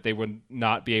implied that they would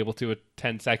not be able to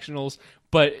attend sectionals,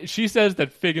 but she says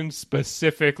that Figgin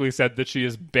specifically said that she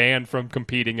is banned from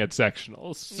competing at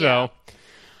sectionals. So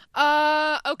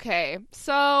okay.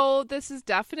 So this is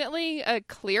definitely a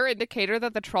clear indicator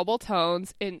that the Trouble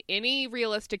Tones in any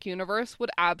realistic universe would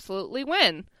absolutely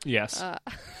win. Yes.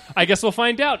 I guess we'll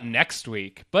find out next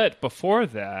week. But before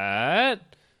that,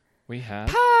 we have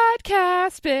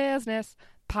podcast business.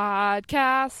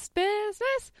 Podcast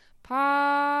business. Come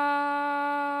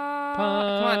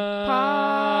on.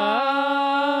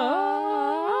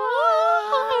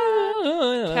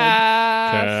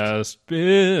 Podcast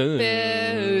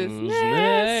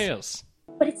business.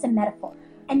 But it's a metaphor.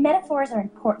 And metaphors are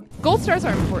important. Gold stars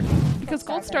are important because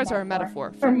gold stars are a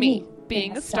metaphor for me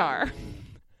being a star.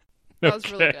 That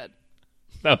was really good.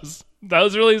 That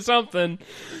was really something.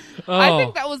 Oh. I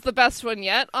think that was the best one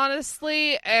yet,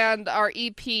 honestly, and our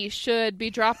EP should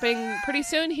be dropping pretty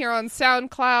soon here on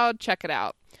SoundCloud. Check it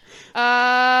out.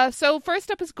 So first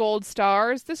up is Gold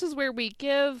Stars. This is where we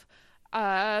give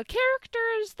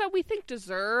characters that we think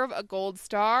deserve a gold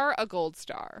star.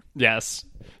 Yes.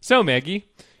 So, Maggie,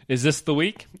 is this the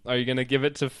week? Are you going to give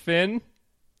it to Finn?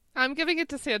 I'm giving it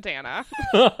to Santana.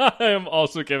 I am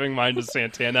also giving mine to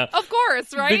Santana. Of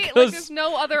course, right? Because- Like, there's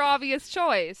no other obvious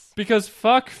choice. Because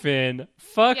fuck Finn,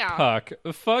 fuck Yeah. Puck,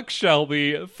 fuck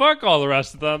Shelby, fuck all the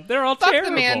rest of them. They're all Fuck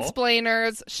terrible. the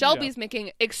mansplainers. Shelby's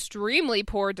making extremely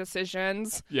poor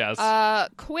decisions. Yes.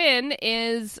 Quinn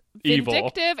is Evil.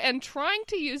 vindictive and trying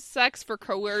to use sex for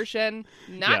coercion.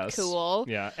 Not Yes. cool.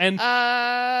 Yeah. And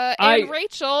And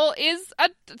Rachel is a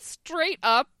straight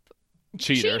up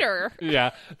cheater.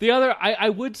 Yeah. The other, I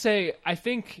would say, I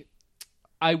think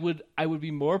I would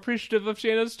be more appreciative of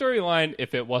Shannon's storyline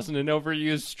if it wasn't an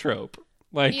overused trope.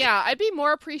 Like, Yeah, I'd be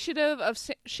more appreciative of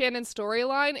Shannon's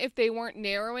storyline if they weren't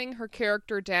narrowing her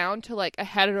character down to like a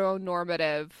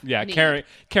heteronormative yeah, need.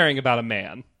 caring about a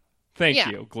man. Thank Yeah.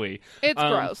 you, Glee. It's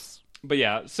gross. But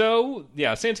yeah, so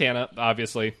yeah, Santana,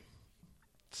 obviously.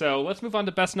 So let's move on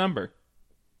to best number.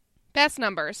 Best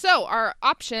number. So our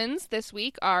options this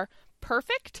week are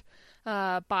Perfect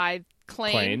by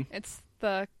Klain. Klain. It's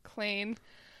the Klain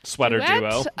Sweater duet.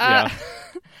 duo. Yeah.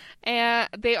 And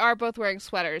they are both wearing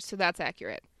sweaters, so that's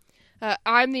accurate.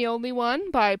 I'm the Only One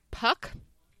by Puck.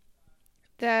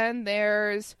 Then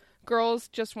there's Girls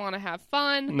Just Want to Have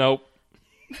Fun. Nope.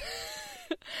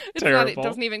 It Terrible.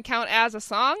 doesn't even count as a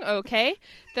song. Okay.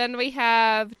 Then we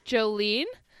have Jolene.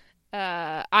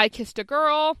 I Kissed a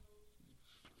Girl.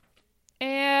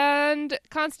 And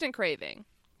Constant Craving.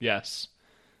 Yes.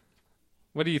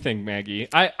 What do you think, Maggie?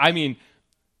 I mean,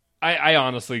 I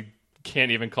honestly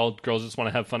can't even call Girls Just Want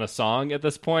to Have Fun a song at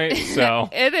this point, so...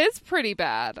 It is pretty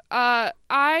bad.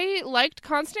 I liked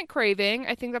Constant Craving.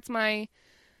 I think that's my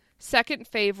second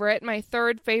favorite. My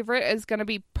third favorite is going to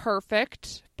be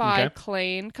Perfect by Okay.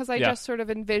 Klain, because I Yeah. just sort of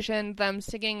envisioned them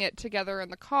singing it together in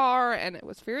the car, and it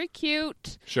was very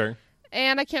cute. Sure.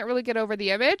 And I can't really get over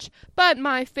the image. But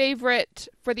my favorite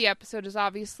for the episode is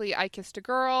obviously I Kissed a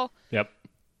Girl, Yep.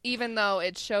 even though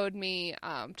it showed me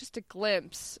just a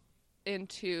glimpse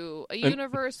into a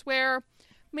universe where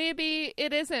maybe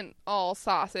it isn't all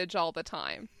sausage all the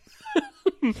time.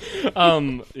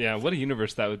 Yeah, what a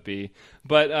universe that would be.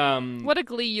 But, What a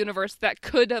Glee universe that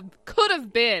could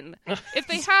have been. If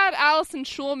they had Allison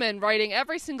Schulman writing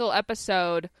every single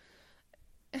episode.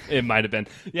 it might have been.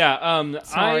 Yeah,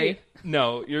 Sorry.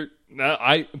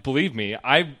 I believe me,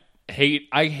 I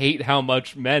hate how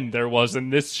much men there was in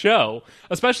this show,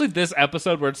 especially this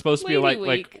episode where it's supposed to be Lady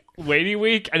like Lady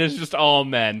Week, and it's just all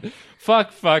men.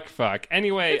 Fuck.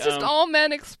 Anyway, It's just all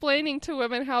men explaining to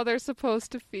women how they're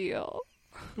supposed to feel.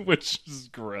 which is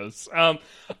gross.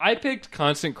 I picked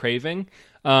Constant Craving,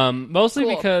 mostly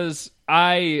Cool. because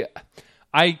I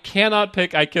cannot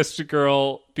pick I Kissed a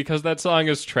Girl because that song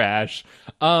is trash.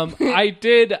 I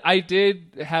did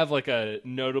have like a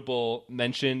notable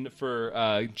mention for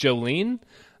Jolene,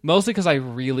 mostly because I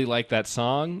really like that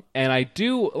song, and I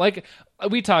do like,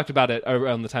 we talked about it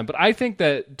around the time, but I think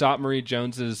that Dot Marie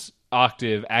Jones's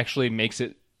octave actually makes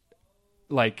it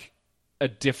like a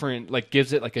different, like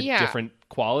gives it like a Yeah. different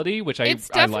quality, which It's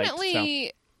I liked.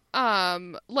 definitely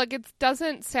like it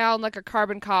doesn't sound like a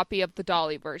carbon copy of the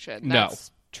Dolly version. No.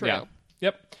 That's true. Yeah.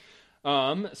 Yep.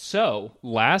 So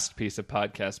last piece of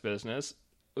podcast business,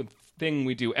 a thing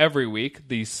we do every week,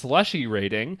 the slushy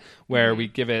rating, where we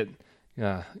give it,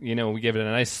 we give it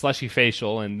a nice slushy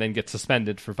facial and then get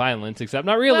suspended for violence, except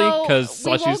not really, Well, because we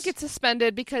won't slushies... get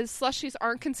suspended because slushies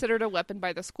aren't considered a weapon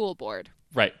by the school board.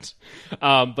 Right.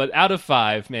 But out of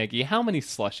 5, Maggie, how many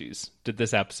slushies did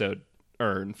this episode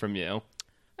earn from you?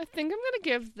 I think I'm gonna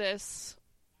give this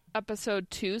episode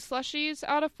 2 slushies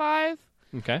out of 5.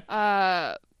 Okay.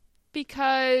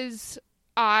 Because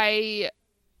I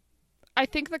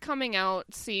think the coming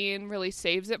out scene really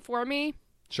saves it for me.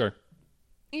 Sure.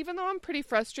 Even though I'm pretty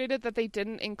frustrated that they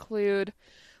didn't include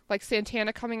like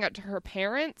Santana coming out to her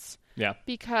parents, Yeah.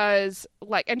 because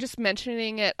like, and just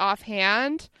mentioning it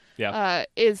offhand Yeah.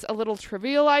 is a little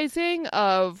trivializing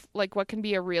of like what can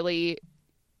be a really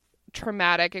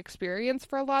traumatic experience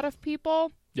for a lot of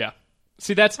people. Yeah.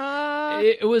 See, that's... Uh,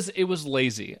 it was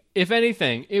lazy. If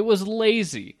anything, it was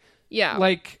lazy. yeah.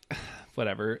 Like,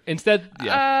 whatever. Instead,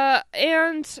 yeah.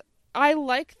 And I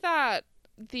like that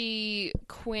the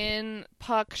Quinn,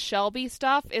 Puck, Shelby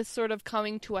stuff is sort of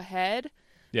coming to a head.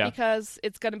 Yeah. Because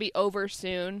it's going to be over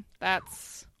soon.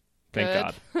 That's Thank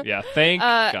good. God. Yeah, thank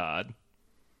God.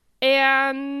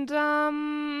 And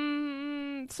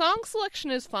song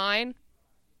selection is fine,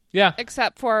 Yeah.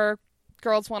 except for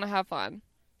Girls Want to Have Fun,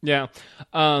 Yeah.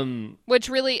 which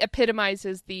really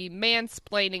epitomizes the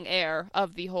mansplaining air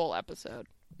of the whole episode.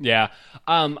 Yeah.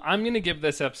 I'm going to give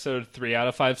this episode 3 out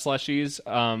of 5 slushies,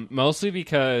 mostly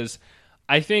because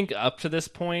I think up to this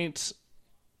point,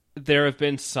 there have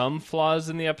been some flaws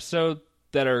in the episode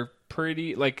that are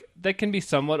pretty, like, that can be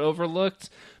somewhat overlooked.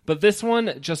 But this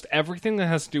one, just everything that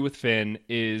has to do with Finn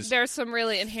is there's some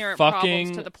really inherent fucking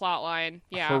problems to the plot line.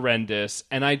 Yeah. horrendous.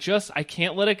 And I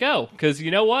can't let it go. Because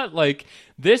you know what? Like,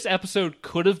 this episode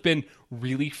could have been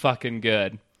really fucking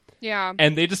good. Yeah.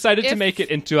 And they decided to make it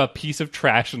into a piece of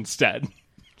trash instead.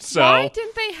 So why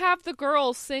didn't they have the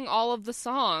girls sing all of the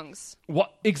songs?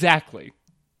 What exactly?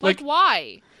 Like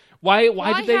why? Why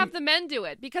Why did they have the men do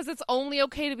it? Because it's only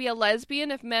okay to be a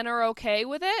lesbian if men are okay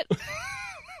with it?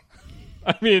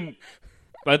 I mean,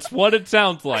 that's what it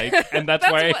sounds like, and that's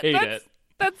why I hate it.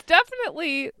 That's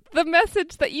definitely the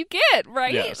message that you get,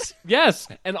 right? Yes.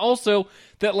 And also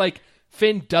that, like,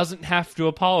 Finn doesn't have to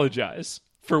apologize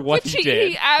for what he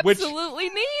did. He absolutely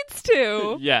needs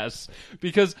to. Yes.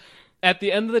 Because at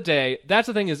the end of the day, that's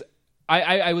the thing is,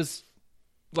 I was...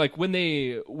 Like,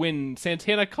 when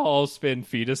Santana calls Finn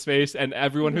Fetus Face, and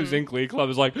everyone who's in Glee Club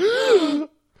is like,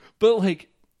 but, like,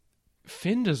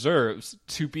 Finn deserves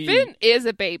to be... Finn is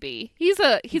a baby. He's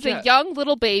a young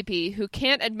little baby who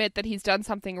can't admit that he's done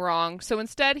something wrong. So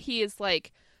instead he is,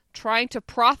 like, trying to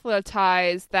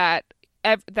proselytize that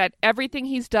everything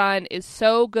he's done is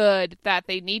so good that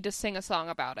they need to sing a song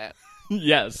about it.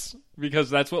 Yes, because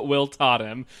that's what Will taught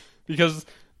him. Because...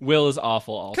 Will is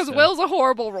awful also. Because Will's a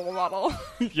horrible role model.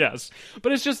 Yes.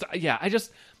 But it's just,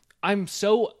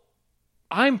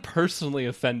 I'm personally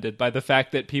offended by the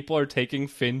fact that people are taking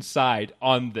Finn's side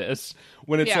on this.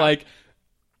 When it's like,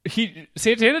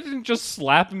 Santana didn't just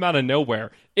slap him out of nowhere.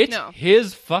 It's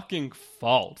his fucking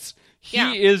fault.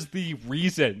 He is the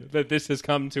reason that this has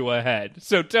come to a head.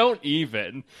 So don't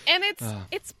even. And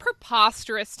it's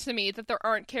preposterous to me that there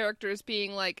aren't characters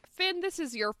being like, Finn, this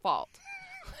is your fault.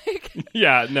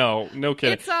 Yeah, no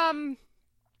kidding. It's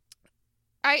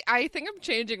I think I'm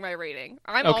changing my rating.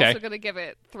 I'm also gonna give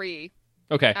it 3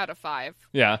 out of 5.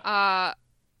 Yeah.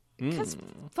 Because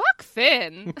fuck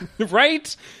Finn.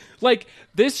 Right? Like,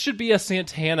 this should be a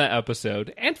Santana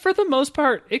episode, and for the most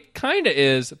part, it kind of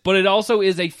is, but it also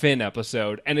is a Finn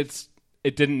episode, and it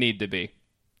didn't need to be.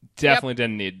 Definitely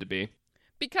didn't need to be.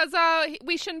 Because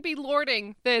we shouldn't be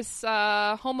lording this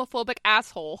homophobic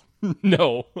asshole.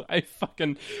 No, I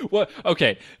fucking... What?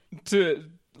 Okay, to,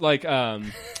 like,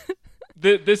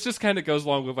 this just kind of goes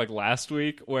along with, like, last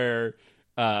week, where,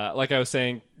 like I was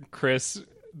saying, Chris...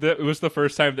 it was the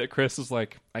first time that Chris was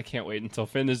like, I can't wait until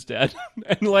Finn is dead.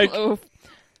 And, like...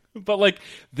 But, like,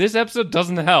 this episode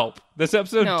doesn't help. This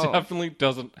episode definitely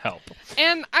doesn't help.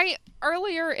 And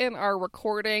earlier in our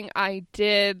recording, I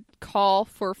did call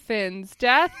for Finn's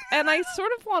death, and I sort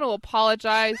of want to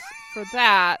apologize for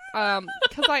that,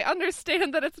 because I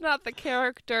understand that it's not the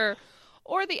character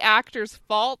or the actor's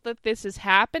fault that this is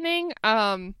happening.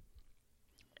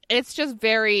 It's just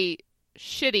very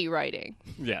shitty writing.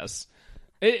 Yes.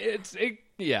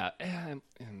 Yeah.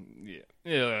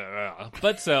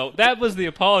 But so that was the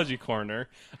apology corner.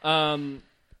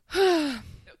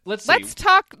 Let's see. Let's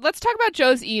talk about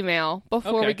Joe's email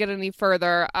before we get any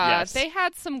further. Yes. They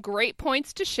had some great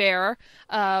points to share.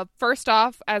 First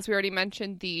off, as we already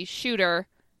mentioned, the shooter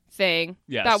thing.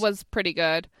 Yes. That was pretty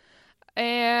good.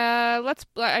 And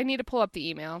I need to pull up the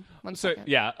email. One second.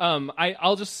 Yeah.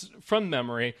 I'll just, from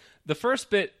memory, the first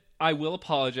bit, I will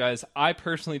apologize. I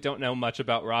personally don't know much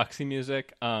about Roxy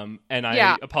music, and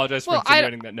I apologize for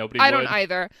insinuating that nobody would. I don't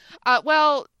either.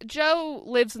 Well, Joe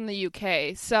lives in the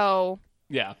UK, so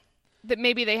yeah, that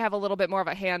maybe they have a little bit more of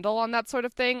a handle on that sort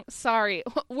of thing. Sorry,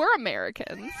 we're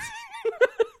Americans.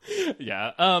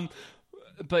 Yeah.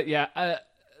 But yeah.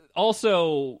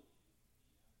 Also,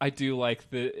 I do like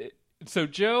so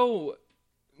Joe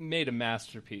made a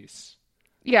masterpiece.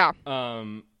 Yeah.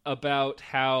 About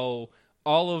how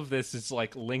all of this is,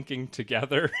 like, linking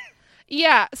together.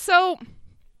 Yeah, so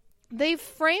they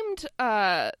framed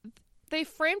a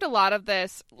lot of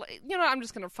this. You know, I'm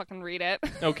just gonna fucking read it.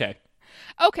 Okay.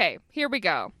 Okay, here we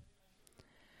go.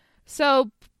 So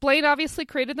Blaine obviously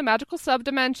created the magical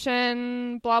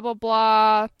subdimension, blah, blah,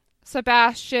 blah.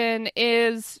 Sebastian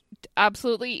is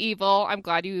absolutely evil. I'm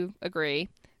glad you agree.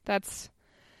 That's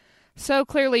so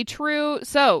clearly true.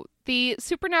 So the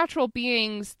supernatural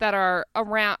beings that are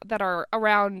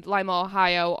around Lima,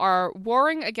 Ohio, are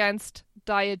warring against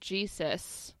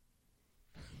Diegesis.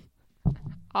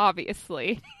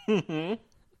 Obviously.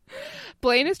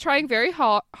 Blaine is trying very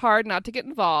hard not to get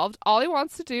involved. All he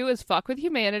wants to do is fuck with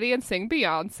humanity and sing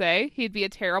Beyonce. He'd be a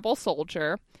terrible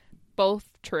soldier. Both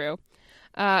true.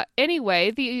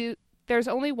 Anyway, there's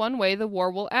only one way the war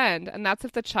will end, and that's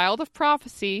if the child of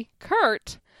prophecy,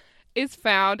 Kurt, is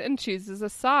found and chooses a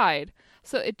side.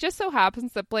 So it just so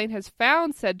happens that Blaine has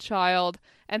found said child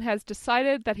and has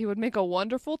decided that he would make a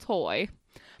wonderful toy.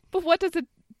 But what does it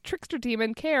Trickster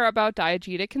Demon care about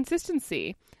diegetic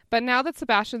consistency? But now that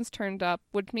Sebastian's turned up,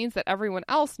 which means that everyone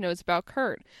else knows about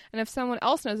Kurt. And if someone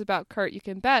else knows about Kurt, you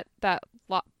can bet that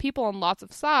people on lots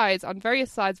of sides, on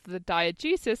various sides of the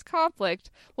diegesis conflict,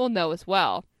 will know as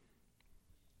well.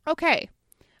 Okay.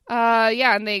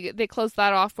 Yeah, and they close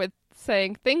that off with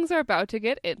saying, things are about to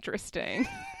get interesting.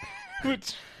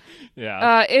 Which...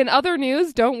 Yeah. In other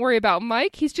news, don't worry about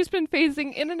Mike. He's just been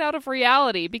phasing in and out of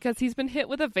reality because he's been hit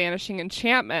with a vanishing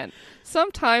enchantment.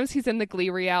 Sometimes he's in the Glee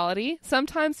reality.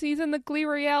 Sometimes he's in the Glee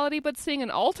reality but seeing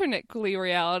an alternate Glee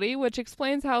reality, which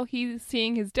explains how he's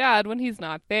seeing his dad when he's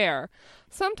not there.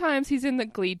 Sometimes he's in the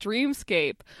Glee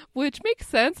dreamscape, which makes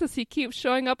sense as he keeps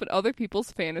showing up in other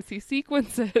people's fantasy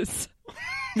sequences.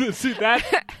 See,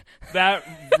 that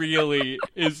really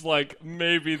is like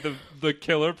maybe the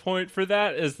killer point for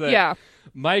that is that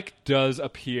Mike does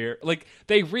appear, like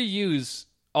they reuse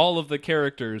all of the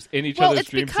characters in each other's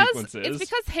dream sequences. It's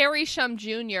because Harry Shum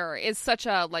Jr. is such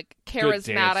a like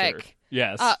charismatic.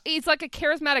 Yes. He's like a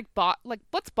charismatic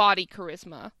what's body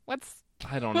charisma?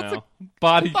 I don't know.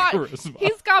 Body charisma.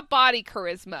 He's got body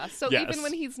charisma. So even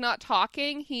when he's not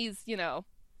talking, he's,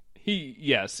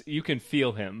 Yes, you can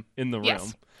feel him in the room.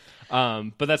 Yes.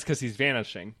 But that's because he's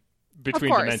vanishing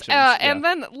between of course. dimensions. And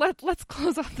then let's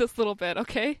close off this little bit,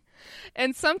 okay?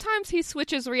 And sometimes he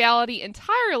switches reality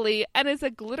entirely and is a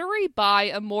glittery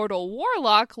immortal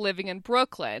warlock living in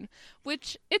Brooklyn,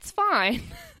 which it's fine.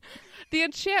 The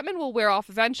enchantment will wear off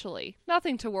eventually.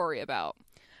 Nothing to worry about.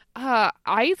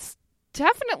 I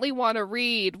definitely want to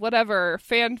read whatever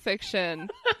fan fiction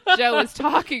Joe is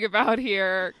talking about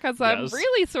here, because I'm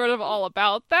really sort of all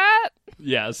about that.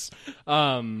 Yes.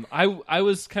 I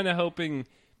was kind of hoping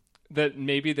that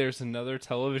maybe there's another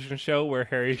television show where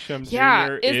Harry Shum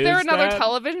Jr. Is there another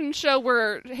television show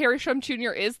where Harry Shum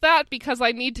Jr. is that? Because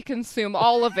I need to consume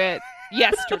all of it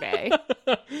yesterday.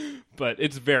 But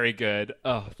it's very good.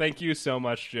 Oh, thank you so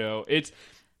much, Joe.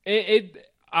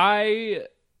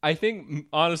 I think,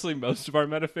 honestly, most of our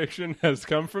metafiction has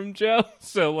come from Joe,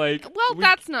 so,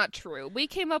 that's not true. We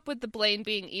came up with the Blaine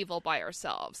being evil by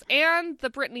ourselves, and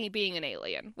the Brittany being an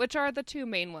alien, which are the two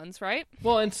main ones, right?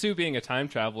 Well, and Sue being a time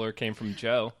traveler came from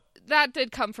Joe. That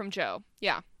did come from Joe,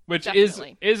 yeah. Which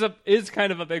definitely. is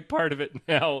kind of a big part of it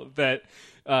now, that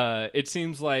it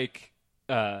seems like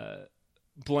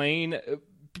Blaine,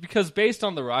 because based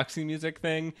on the Roxy Music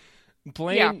thing,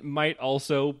 Blaine might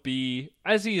also be,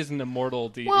 as he is an immortal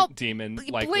demon,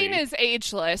 likely. Blaine is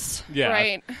ageless,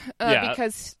 right?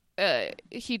 Because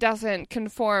he doesn't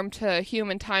conform to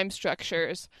human time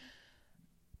structures.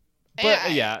 But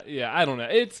I don't know.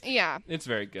 It's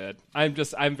very good. I'm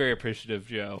very appreciative,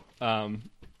 Joe.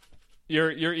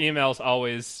 Your emails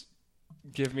always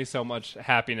give me so much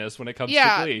happiness when it comes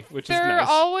to Glee, which is nice. They're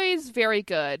always very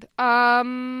good.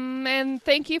 And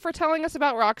thank you for telling us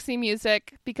about Roxy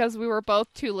Music, because we were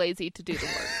both too lazy to do the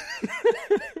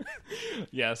work.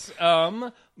 Yes.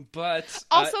 But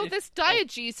also, this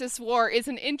diegesis war is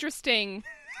an interesting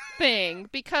thing,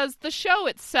 because the show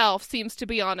itself seems to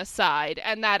be on a side,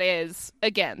 and that is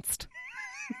against.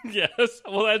 Yes.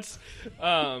 Well, that's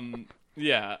I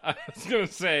was gonna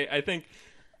say, I think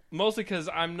mostly because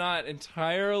I'm not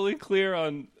entirely clear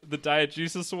on the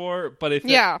diegesis war, but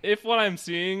if what I'm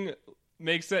seeing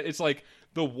makes it, it's like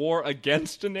the war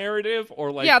against a narrative,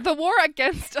 or like the war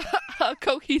against a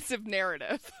cohesive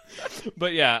narrative.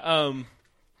 But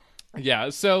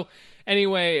so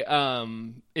anyway,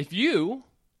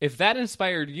 if that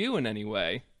inspired you in any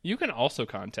way, you can also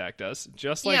contact us,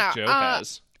 just like Joe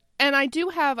has. And I do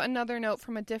have another note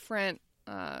from a different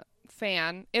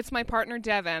fan. It's my partner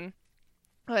Devin.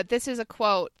 This is a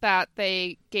quote that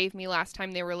they gave me last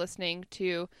time they were listening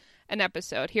to an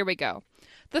episode. Here we go.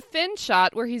 The Finn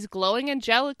shot where he's glowing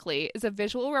angelically is a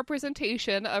visual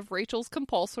representation of Rachel's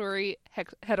compulsory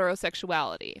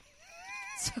heterosexuality.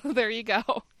 So there you go.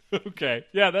 Okay.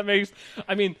 Yeah, that makes...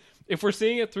 I mean, if we're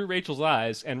seeing it through Rachel's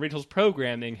eyes, and Rachel's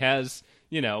programming has,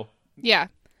 has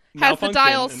the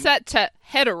dial set to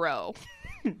hetero.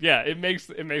 Yeah, it makes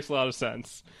a lot of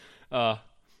sense.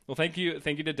 Well, thank you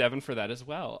to Devin for that as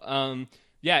well. And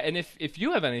if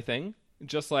you have anything,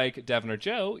 just like Devin or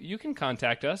Joe, you can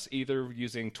contact us either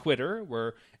using Twitter,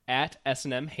 we're at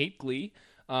snmhateglee,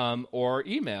 or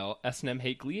email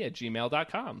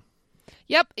snmhateglee@gmail.com.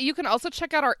 Yep, you can also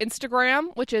check out our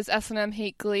Instagram, which is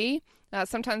snmhateglee.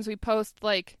 Sometimes we post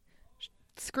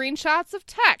screenshots of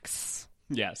texts.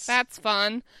 Yes. That's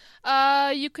fun.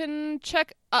 You can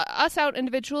check us out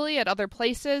individually at other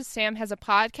places. Sam has a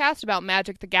podcast about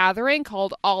Magic the Gathering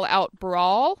called All Out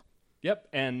Brawl. Yep,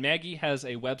 and Maggie has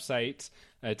a website.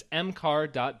 It's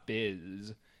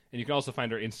mcar.biz. And you can also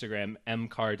find our Instagram,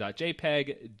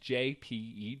 mcar.jpeg,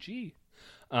 JPEG.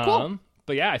 Cool.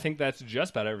 But yeah, I think that's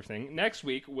just about everything. Next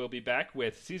week, we'll be back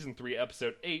with Season 3,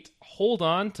 Episode 8, Hold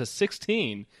On to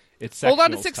 16. It's Hold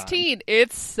on to sectionals 16. time.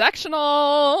 It's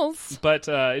sectionals. But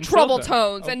until Trouble then-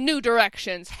 tones and new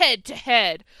directions, head to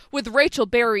head. With Rachel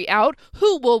Berry out,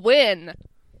 who will win?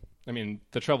 I mean,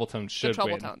 the Trouble Tones should The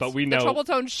Trouble win, Tones. but we The know Trouble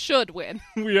Tones should win.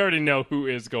 we already know who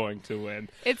is going to win.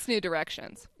 It's new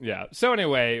directions. Yeah. So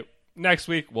anyway, next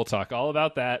week we'll talk all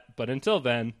about that. But until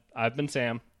then, I've been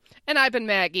Sam. And I've been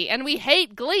Maggie, and we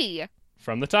hate Glee.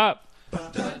 From the top.